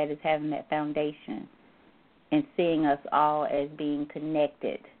life. That is having that foundation and seeing us all as being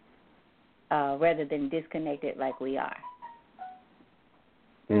connected rather than disconnected like we are.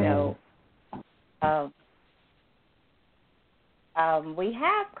 So we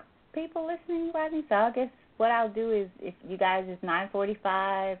have people listening, Rodney, so I guess what I'll do is, if you guys, it's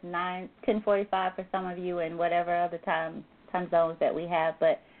 9:45, 10:45 for some of you, and whatever other time zones that we have.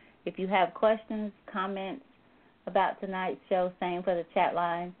 But if you have questions, comments about tonight's show, same for the chat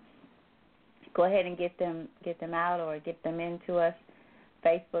line, go ahead and get them out or get them into us.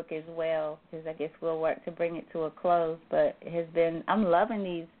 Facebook as well, because I guess we'll work to bring it to a close. But I'm loving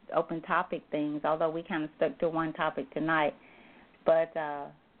these open topic things, although we kind of stuck to one topic tonight. But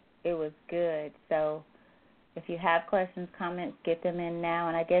it was good. So if you have questions, comments, get them in now.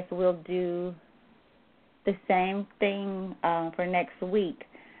 And I guess we'll do the same thing for next week.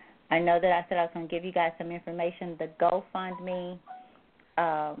 I know that I said I was going to give you guys some information. The GoFundMe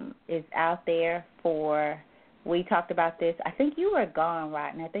is out there for, we talked about this. I think you were gone,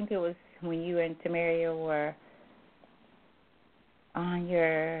 right? And I think it was when you and Tamaria were on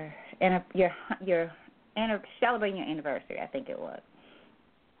your celebrating your anniversary, I think it was.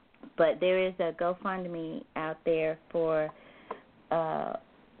 But there is a GoFundMe out there for,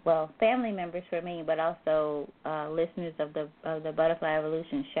 family members for me, but also listeners of the Butterfly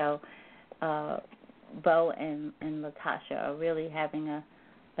Evolution show. Bo and Latasha are really having a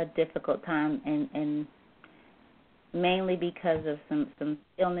difficult time, and mainly because of some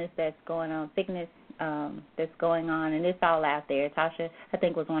illness that's going on, sickness that's going on, and it's all out there. Tasha, I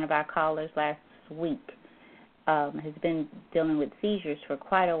think, was one of our callers last week, has been dealing with seizures for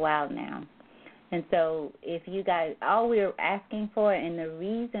quite a while now. And so if you guys, all we're asking for, and the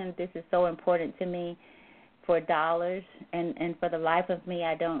reason this is so important to me for dollars, and for the life of me,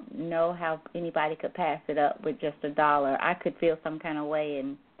 I don't know how anybody could pass it up with just $1. I could feel some kind of way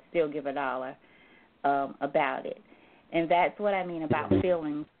and still give $1 about it. And that's what I mean about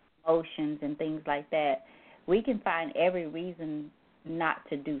feelings, emotions, and things like that. We can find every reason not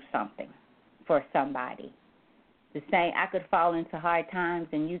to do something for somebody. The same, I could fall into hard times,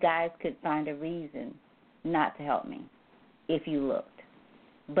 and you guys could find a reason not to help me if you looked.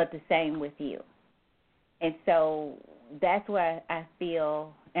 But the same with you. And so that's where I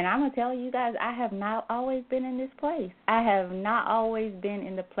feel, and I'm going to tell you guys, I have not always been in this place. I have not always been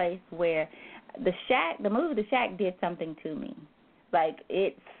in the place where the movie The Shack did something to me. Like,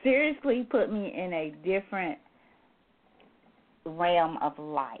 it seriously put me in a different realm of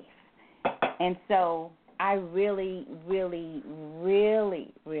life. And so I really, really,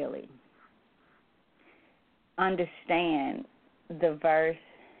 really, really understand the verse,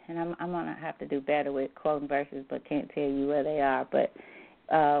 and I'm going to have to do better with quoting verses, but can't tell you where they are. But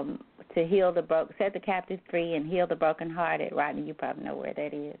to heal the broken, set the captives free, and heal the brokenhearted. Rodney, you probably know where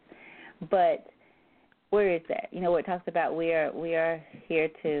that is. But where is that? You know, it talks about we are here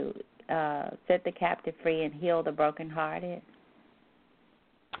to set the captive free and heal the brokenhearted.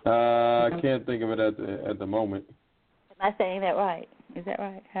 I can't think of it at the moment. Am I saying that right? Is that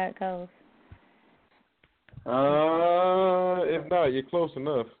right? How it goes? If not, you're close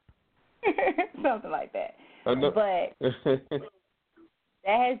enough. Something like that. But that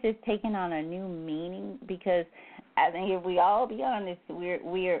has just taken on a new meaning, because I think if we all be honest,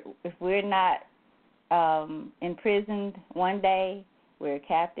 if we're not imprisoned one day, we're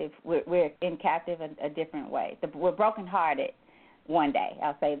captive. We're in captive a different way. We're brokenhearted one day.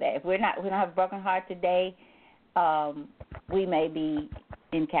 I'll say that. If we don't have a broken heart today, we may be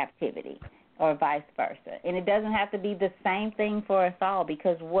in captivity or vice versa. And it doesn't have to be the same thing for us all,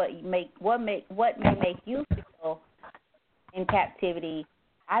 because what may make you feel in captivity,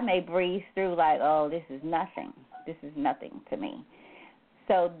 I may breeze through like, oh, this is nothing. This is nothing to me.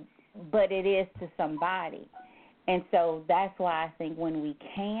 So, but it is to somebody. And so that's why I think when we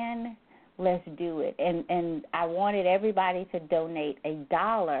can, let's do it. And I wanted everybody to donate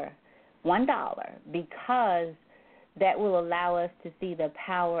 $1, because that will allow us to see the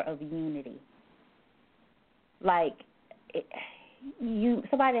power of unity. Like,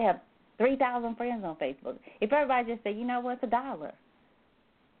 somebody have 3,000 friends on Facebook. If everybody just say, you know what, it's $1.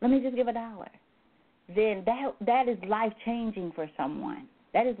 Let me just give $1. Then that is life-changing for someone.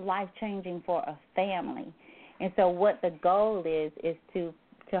 That is life-changing for a family. And so what the goal is to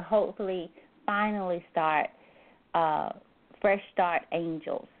hopefully finally start Fresh Start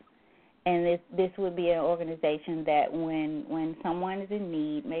Angels. And this would be an organization that when someone is in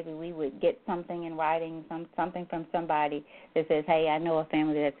need, maybe we would get something in writing, something from somebody that says, hey, I know a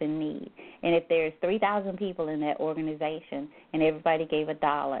family that's in need. And if there's 3,000 people in that organization and everybody gave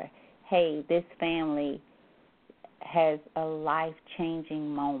 $1, hey, this family has a life-changing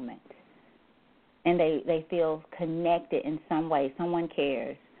moment. And they feel connected in some way. Someone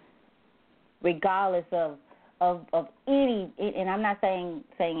cares, regardless of any. And I'm not saying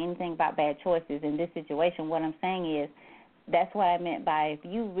anything about bad choices in this situation. What I'm saying is, that's what I meant by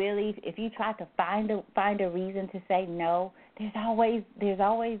if you try to find a reason to say no, there's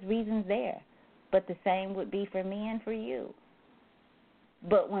always reasons there. But the same would be for me and for you.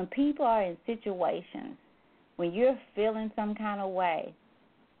 But when people are in situations when you're feeling some kind of way,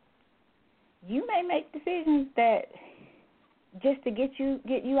 you may make decisions that just to get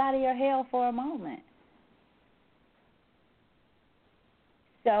you out of your hell for a moment.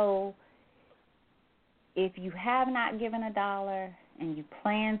 So if you have not given $1 and you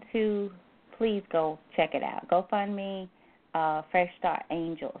plan to, please go check it out. GoFundMe, Fresh Start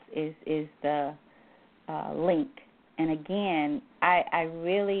Angels is the link. And again, I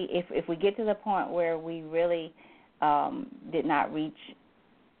really, if we get to the point where we really did not reach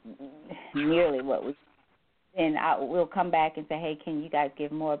nearly what we, then we'll come back and say, hey, can you guys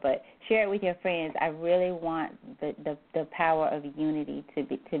give more? But share it with your friends. I really want the power of unity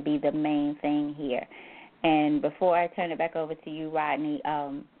to be the main thing here. And before I turn it back over to you, Rodney,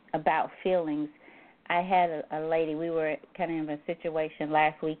 about feelings, I had a lady, we were kind of in a situation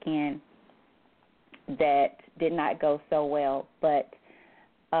last weekend that did not go so well, but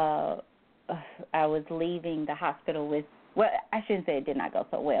I was leaving the hospital with, well, I shouldn't say it did not go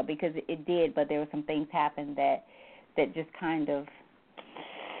so well, because it did, but there were some things happened that just kind of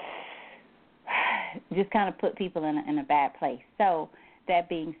put people in a bad place. So that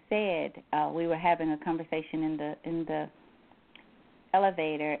being said, we were having a conversation in the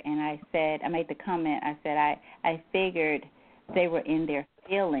elevator, and I made the comment, I said I figured they were in their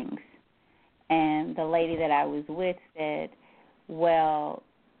feelings. And the lady that I was with said, well,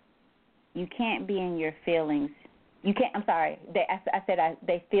 you can't be in your feelings. You can't, I'm sorry. I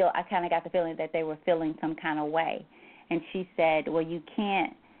kind of got the feeling that they were feeling some kind of way. And she said, well, you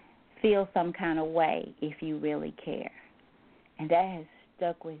can't feel some kind of way if you really care. And that has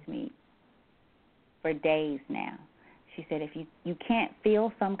stuck with me for days now. She said, if you can't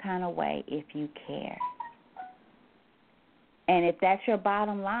feel some kind of way if you care. And if that's your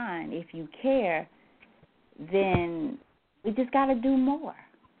bottom line, if you care, then we just got to do more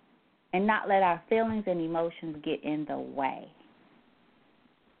and not let our feelings and emotions get in the way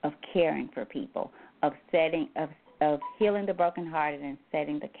of caring for people, of healing the brokenhearted and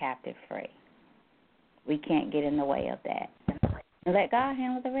setting the captive free. We can't get in the way of that. And let God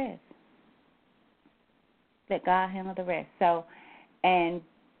handle the rest. Let God handle the rest. So, and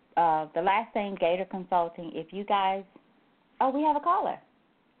the last thing, Gator Consulting, if you guys, we have a caller.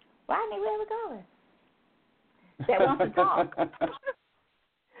 Rodney, we have a caller that wants to talk.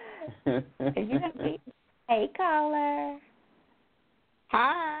 Hey, caller.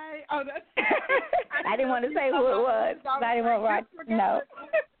 Hi. Oh, that's. I didn't want to say who it was. I didn't want to. No.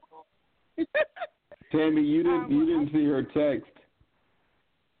 Tammy, you didn't see her text.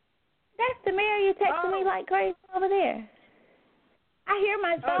 That's the mirror you texting me like crazy over there. I hear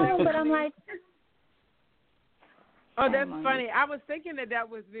my phone, but I'm like. Oh, that's funny. I was thinking that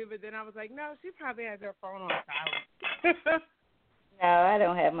was me, but then I was like, no, she probably has her phone on silent. No, I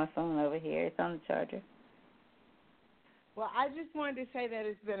don't have my phone over here. It's on the charger. Well, I just wanted to say that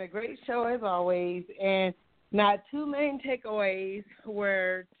it's been a great show as always, and not two main takeaways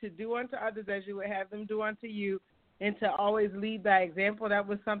were to do unto others as you would have them do unto you, and to always lead by example. That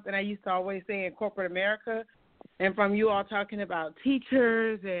was something I used to always say in corporate America, and from you all talking about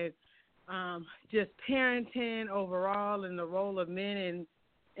teachers and just parenting overall and the role of men in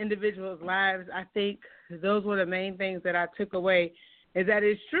individuals' lives, I think those were the main things that I took away, is that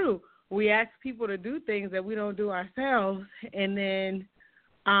it's true. We ask people to do things that we don't do ourselves, and then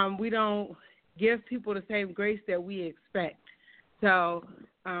we don't give people the same grace that we expect. So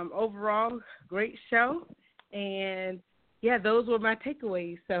overall, great show. And, yeah, those were my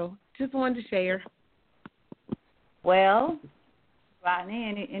takeaways. So just wanted to share. Well,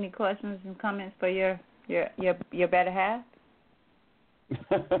 Rodney, any questions and comments for your better half?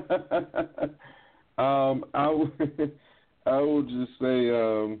 I would just say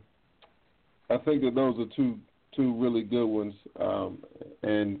I think that those are two really good ones,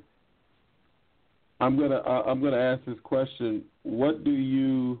 and I'm gonna ask this question: what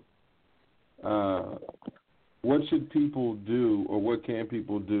should people do, or what can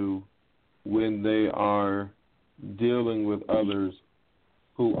people do when they are dealing with others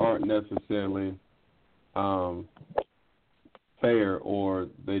who aren't necessarily fair, or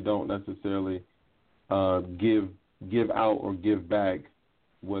they don't necessarily give out or give back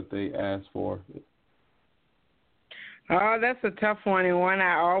what they ask for? Oh, that's a tough one, and one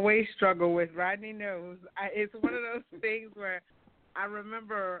I always struggle with. Rodney knows. It's one of those things where I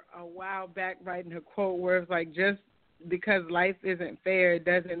remember a while back writing a quote where it's like, just because life isn't fair, it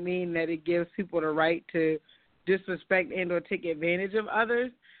doesn't mean that it gives people the right to disrespect and or take advantage of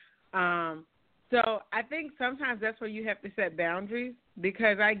others. So I think sometimes that's where you have to set boundaries,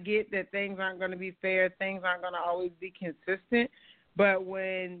 because I get that things aren't going to be fair, things aren't going to always be consistent, but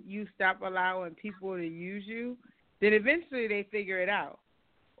when you stop allowing people to use you, then eventually they figure it out.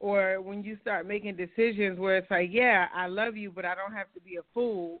 Or when you start making decisions where it's like, yeah, I love you, but I don't have to be a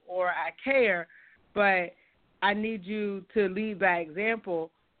fool, or I care, but I need you to lead by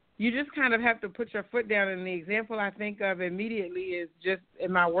example, you just kind of have to put your foot down. And the example I think of immediately is just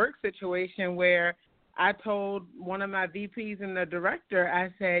in my work situation where I told one of my VPs and the director,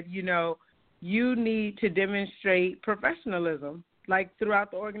 I said, you need to demonstrate professionalism, like throughout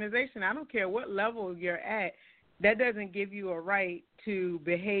the organization. I don't care what level you're at. That doesn't give you a right to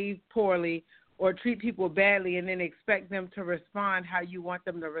behave poorly or treat people badly and then expect them to respond how you want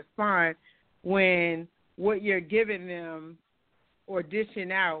them to respond when what you're giving them or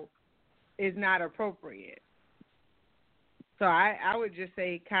dishing out is not appropriate. So I would just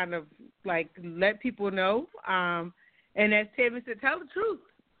say kind of like let people know. And as Tammy said, tell the truth.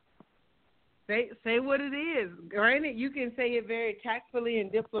 Say what it is. Granted, you can say it very tactfully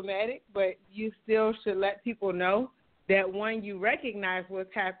and diplomatic, but you still should let people know that, one, you recognize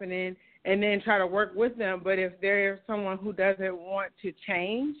what's happening and then try to work with them. But if there's someone who doesn't want to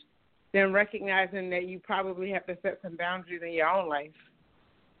change, then recognizing that you probably have to set some boundaries in your own life.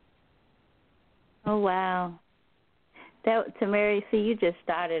 Oh, wow. Tamari, see, you just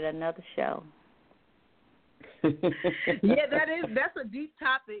started another show. Yeah, that's a deep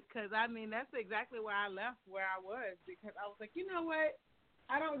topic, because, that's exactly where I left where I was, because I was like, you know what?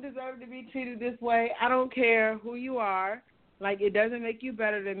 I don't deserve to be treated this way. I don't care who you are. Like, it doesn't make you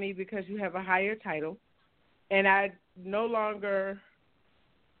better than me because you have a higher title. And I no longer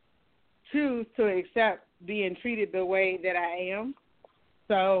choose to accept being treated the way that I am.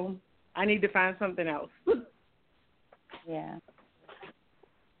 So I need to find something else. Yeah.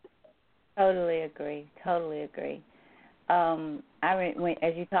 Totally agree. As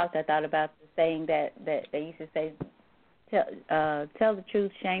you talked, I thought about the saying that they used to say, tell the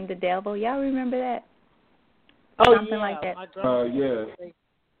truth, shame the devil. Y'all remember that? Oh, something like that. Yeah.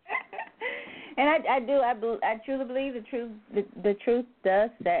 And I truly believe the truth does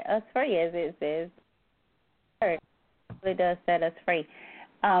set us free, as it says. It really does set us free.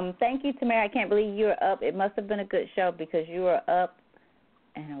 Thank you, Tamara. I can't believe you were up. It must have been a good show because you were up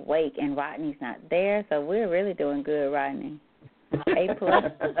and awake, and Rodney's not there, so we're really doing good, Rodney. A+.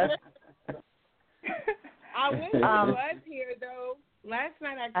 I wish he was here, though. Last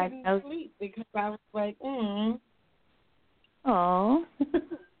night I couldn't sleep because I was like, Oh.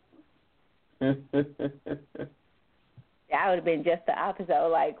 Yeah, I would have been just the opposite. I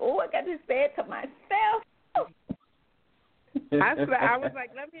was like, I got this bed to myself. I was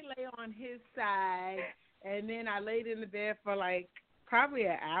like, let me lay on his side, and then I laid in the bed for like probably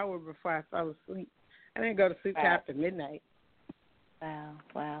an hour before I fell asleep. I didn't go to sleep till after midnight. Wow.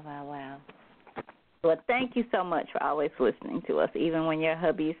 Well, thank you so much for always listening to us, even when your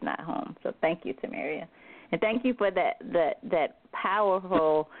hubby's not home. So thank you, Tamaria. And thank you for that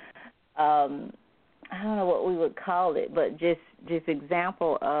powerful, I don't know what we would call it, but just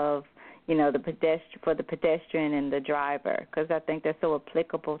example of, for the pedestrian and the driver, because I think they're so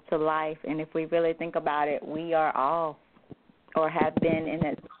applicable to life. And if we really think about it, we are all, or have been in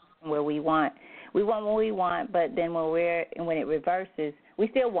that where we want what we want, but then when it reverses, we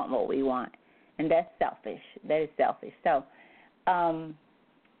still want what we want, and that's selfish. That is selfish. So,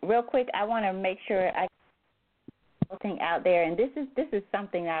 real quick, I want to make sure I get something out there, and this is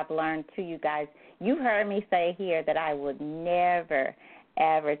something that I've learned to you guys. You've heard me say here that I would never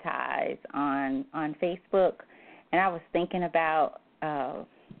advertise on Facebook, and I was thinking about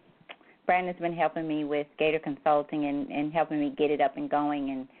Brandon's been helping me with Gator Consulting and helping me get it up and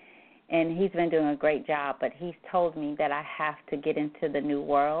going, and he's been doing a great job, but he's told me that I have to get into the new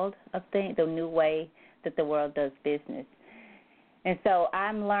world of things, the new way that the world does business. And so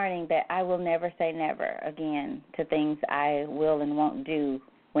I'm learning that I will never say never again to things I will and won't do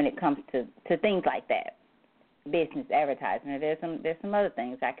when it comes to things like that, business advertising. There's some other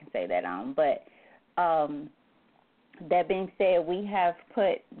things I can say that on, but that being said, we have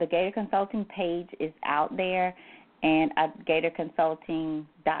put the Gator Consulting page is out there, and at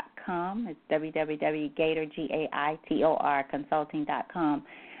GatorConsulting.com. It's www.Gator consulting.com.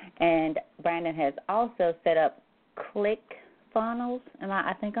 And Brandon has also set up ClickFunnels.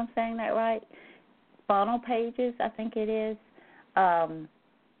 I think I'm saying that right? Funnel pages, I think it is.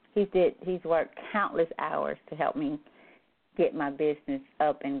 He's worked countless hours to help me get my business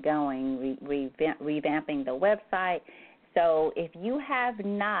up and going, revamping the website. So if you have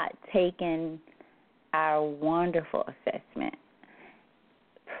not taken our wonderful assessment,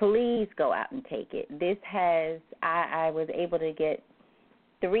 please go out and take it. I was able to get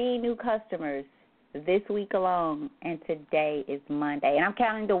 3 new customers this week alone, and today is Monday. And I'm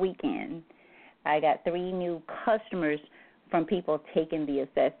counting the weekend. I got 3 new customers from people taking the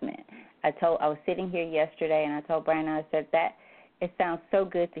assessment. I was sitting here yesterday, and I told Brandon, I said that it sounds so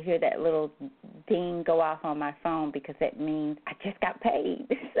good to hear that little ding go off on my phone because that means I just got paid.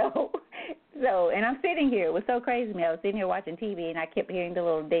 So, and I'm sitting here. It was so crazy to me. I was sitting here watching TV, and I kept hearing the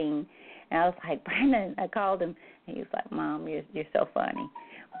little ding. And I was like, Brandon, I called him, and he was like, Mom, you're so funny.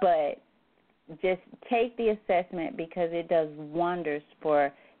 But just take the assessment because it does wonders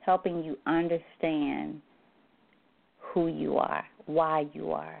for helping you understand who you are, why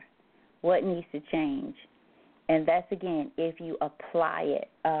you are, what needs to change. And that's, again, if you apply it.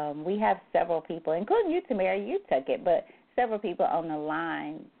 We have several people, including you, Tamara, you took it, but several people on the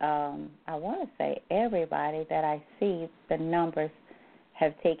line. I want to say everybody that I see, the numbers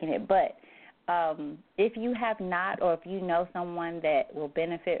have taken it. But if you have not, or if you know someone that will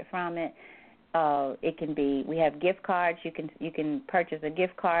benefit from it, it can be, we have gift cards. You can purchase a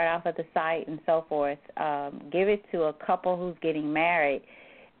gift card off of the site and so forth. Give it to a couple who's getting married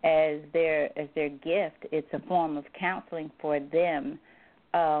as their gift. It's a form of counseling for them,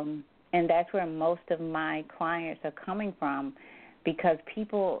 and that's where most of my clients are coming from, because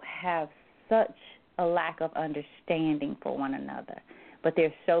people have such a lack of understanding for one another, but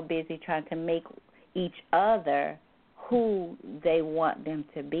they're so busy trying to make each other who they want them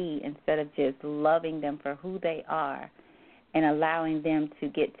to be instead of just loving them for who they are and allowing them to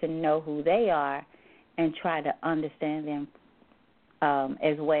get to know who they are and try to understand them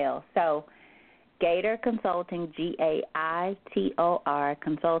as well. So Gator Consulting, GAITOR,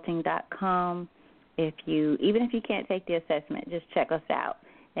 consulting.com. Even if you can't take the assessment, just check us out.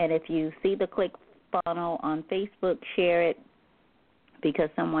 And if you see the ClickFunnels on Facebook, share it,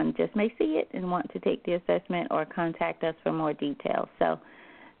 because someone just may see it and want to take the assessment, or contact us for more details. So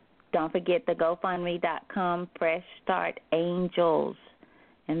don't forget the GoFundMe.com, Fresh Start Angels,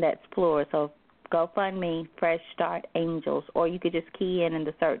 and that's plural. So GoFundMe, Fresh Start Angels, or you could just key in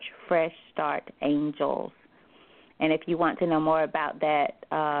the search Fresh Start Angels. And if you want to know more about that,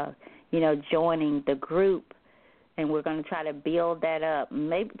 joining the group, and we're going to try to build that up.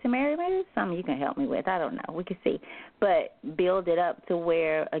 Maybe it's something you can help me with. I don't know. We can see. But build it up to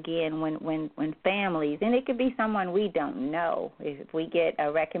where, again, when families, and it could be someone we don't know, if we get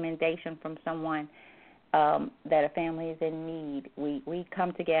a recommendation from someone that a family is in need, we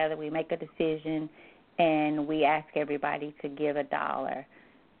come together, we make a decision, and we ask everybody to give $1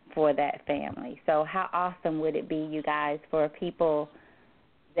 for that family. So how awesome would it be, you guys, for people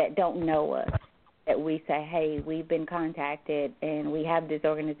that don't know us, that we say, hey, we've been contacted and we have this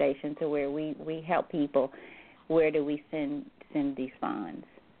organization to where we help people. Where do we send these funds?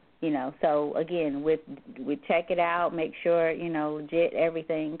 So again, we check it out, make sure, legit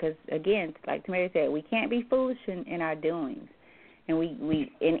everything, because again, like Tamara said, we can't be foolish in our doings, and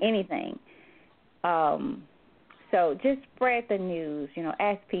we in anything. So just spread the news.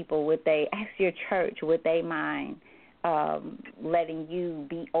 Ask people, ask your church, would they mind letting you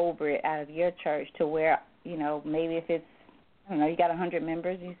be over it out of your church, to where, maybe if it's I don't know, you got 100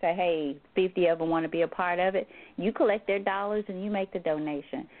 members, you say, hey, 50 of them want to be a part of it. You collect their dollars and you make the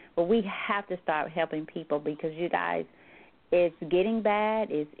donation. But we have to start helping people because, you guys, it's getting bad,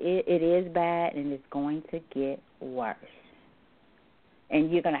 it is bad, and it's going to get worse.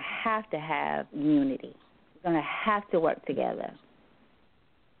 And you're going to have unity. You're going to have to work together,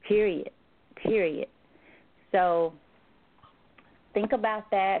 period. So think about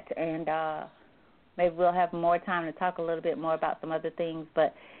that, and maybe we'll have more time to talk a little bit more about some other things.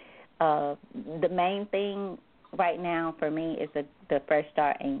 But the main thing right now for me is the Fresh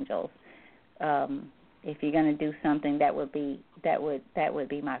Start Angels. If you're going to do something, that would be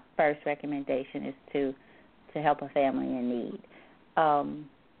my first recommendation, is to help a family in need.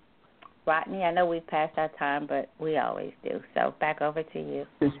 Rodney, I know we've passed our time, but we always do. So back over to you.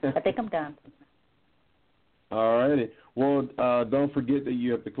 I think I'm done. All righty. Well, don't forget that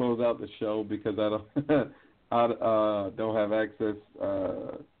you have to close out the show because I don't have access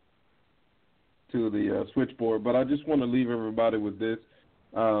to the switchboard. But I just want to leave everybody with this,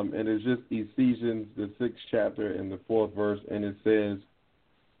 and it's just Ephesians, the 6th chapter and the 4th verse, and it says,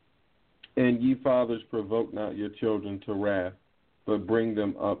 "And ye fathers, provoke not your children to wrath, but bring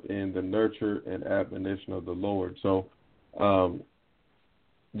them up in the nurture and admonition of the Lord." So,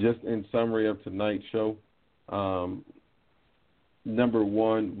 just in summary of tonight's show, number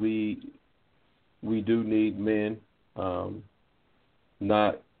one, we do need men,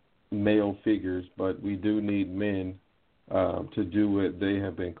 not male figures, but we do need men to do what they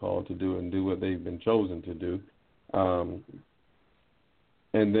have been called to do and do what they've been chosen to do.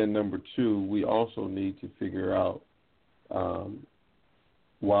 And then number two, we also need to figure out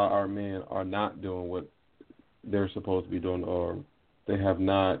why our men are not doing what they're supposed to be doing, or they have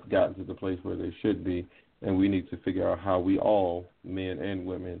not gotten to the place where they should be. And we need to figure out how we all, men and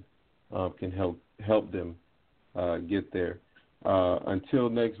women, can help them get there. Until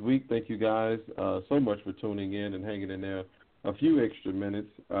next week, thank you guys so much for tuning in and hanging in there a few extra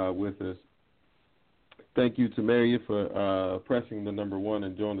minutes with us. Thank you to Maria for pressing the number one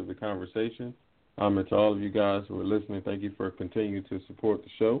and joining the conversation. And to all of you guys who are listening, thank you for continuing to support the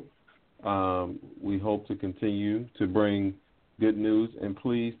show. We hope to continue to bring good news, and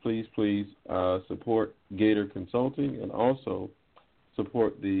please support Gator Consulting and also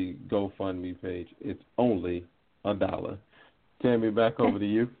support the GoFundMe page. It's only $1. Tammy, back over to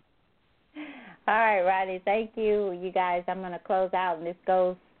you. All right, Rodney, thank you. You guys, I'm going to close out, and this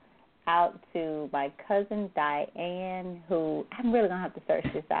goes out to my cousin Diane, who I'm really going to have to search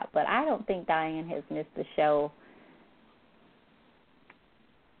this out, but I don't think Diane has missed the show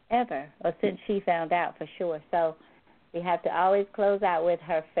ever, or since she found out for sure. So we have to always close out with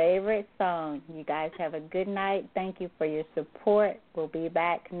her favorite song. You guys have a good night. Thank you for your support. We'll be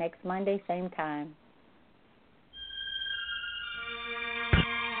back next Monday, same time.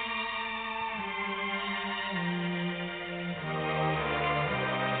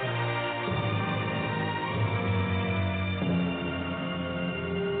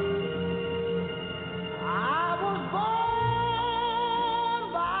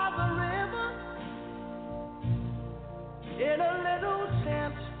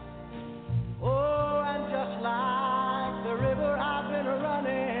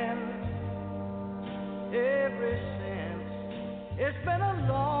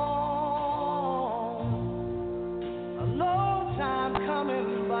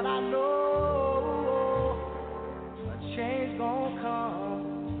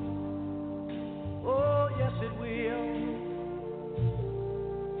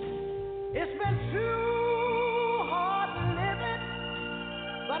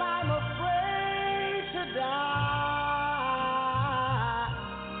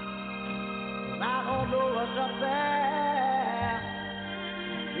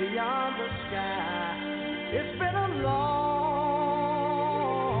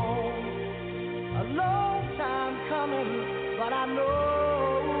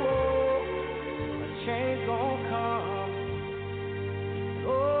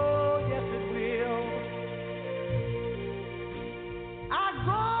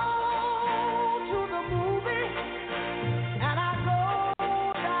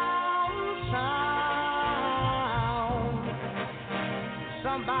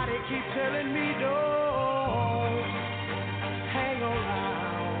 Somebody keep telling me don't hang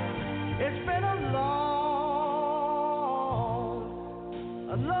around. It's been a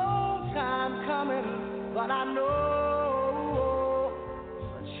long time coming, but I know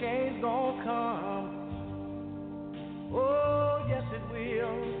a change gonna come. Oh, yes it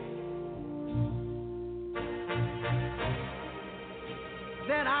will.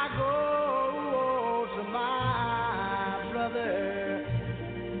 Then I go to my brother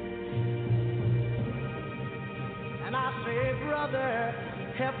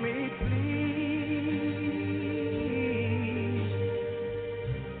help me please.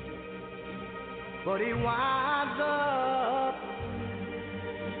 But he winds up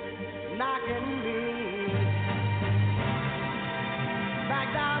knocking me back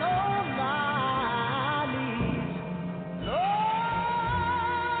down on my knees. Lord,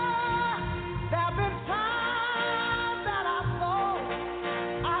 there've been times that I thought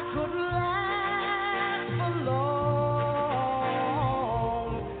I couldn't last for long,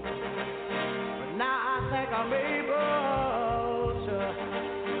 but now I think I'm able to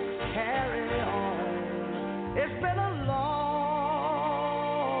carry on. It's been a long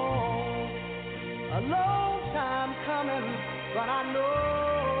time coming, but I know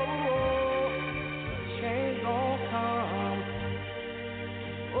change gon' come.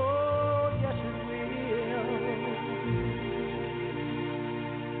 Oh, yes it will.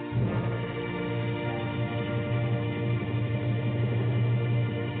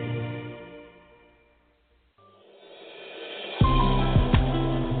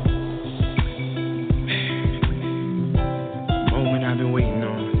 Moment I've been waiting on.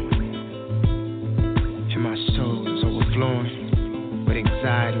 My soul is overflowing with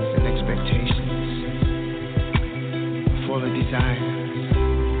anxieties and expectations, full of desire.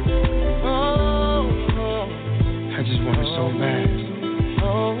 I just want it so bad,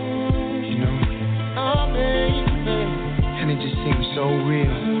 you know. And it just seems so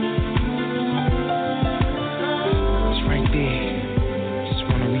real. It's right there. Just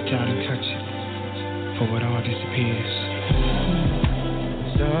want to reach out and touch it before it all disappears.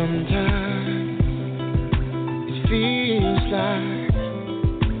 Sometimes feels like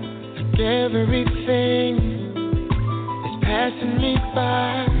everything is passing me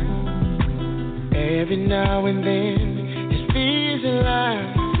by. Every now and then it feels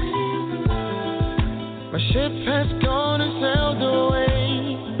alive. My ship has gone and sailed away,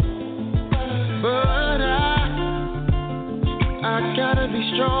 but I gotta be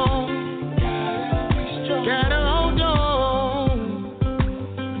strong. Gotta hold on.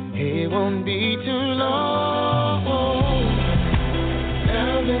 It won't be too long.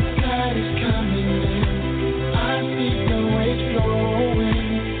 The tide is coming in. I see the waves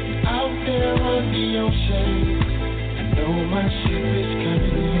flowing out there on the ocean. I know my ship is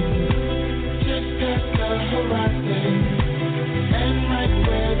coming in, just past the horizon, and right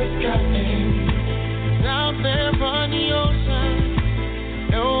where the sky ends. Out there on the ocean,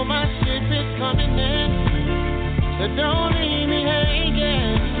 know my ship is coming in, so don't leave me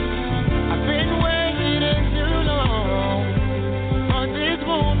hanging. I've been waiting too long. This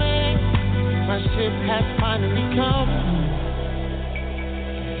moment, my ship has finally come.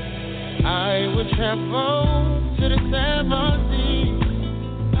 I will travel to the seven seas.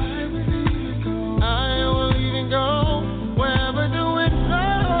 I will even go wherever the wind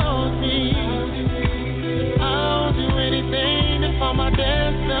blows me. I'll do anything to find my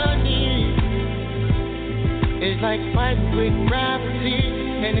destiny. It's like fighting with gravity,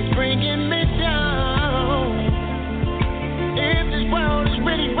 and it's bringing me down. If this world is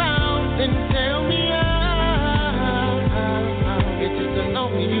really round, then tell me how. It's just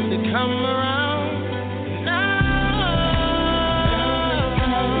alone for you to come around. Now,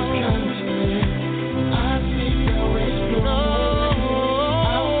 I see the waves flowing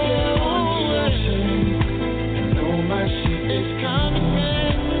out there on the ocean. I know my ship is coming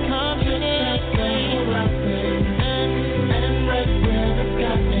in, and right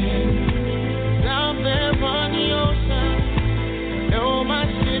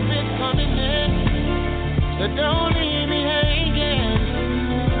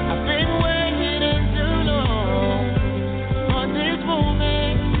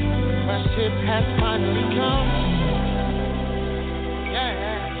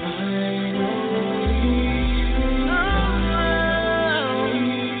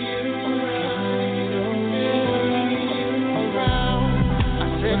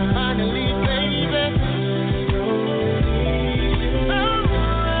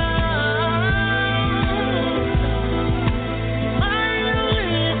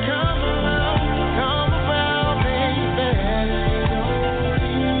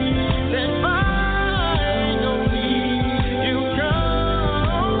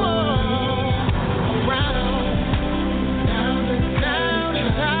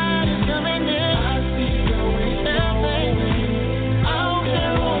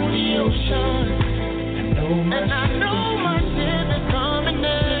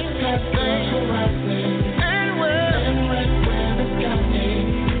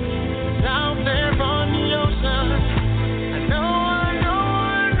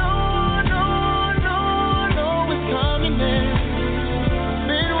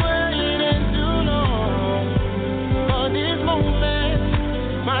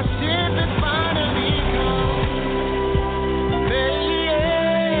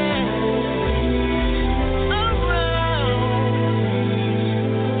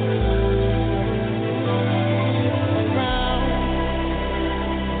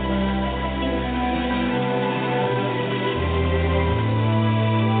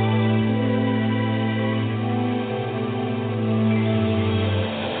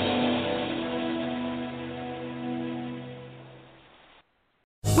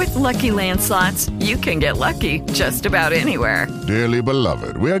Lucky Land Slots, you can get lucky just about anywhere. Dearly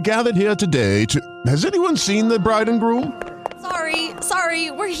beloved, we are gathered here today to... Has anyone seen the bride and groom?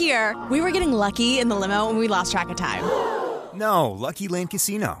 Sorry, we're here. We were getting lucky in the limo and we lost track of time. No, Lucky Land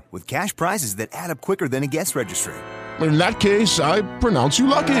Casino, with cash prizes that add up quicker than a guest registry. In that case, I pronounce you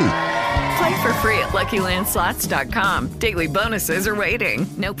lucky. Play for free at LuckyLandSlots.com. Daily bonuses are waiting.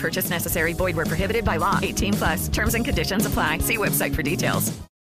 No purchase necessary. Void where prohibited by law. 18+. Terms and conditions apply. See website for details.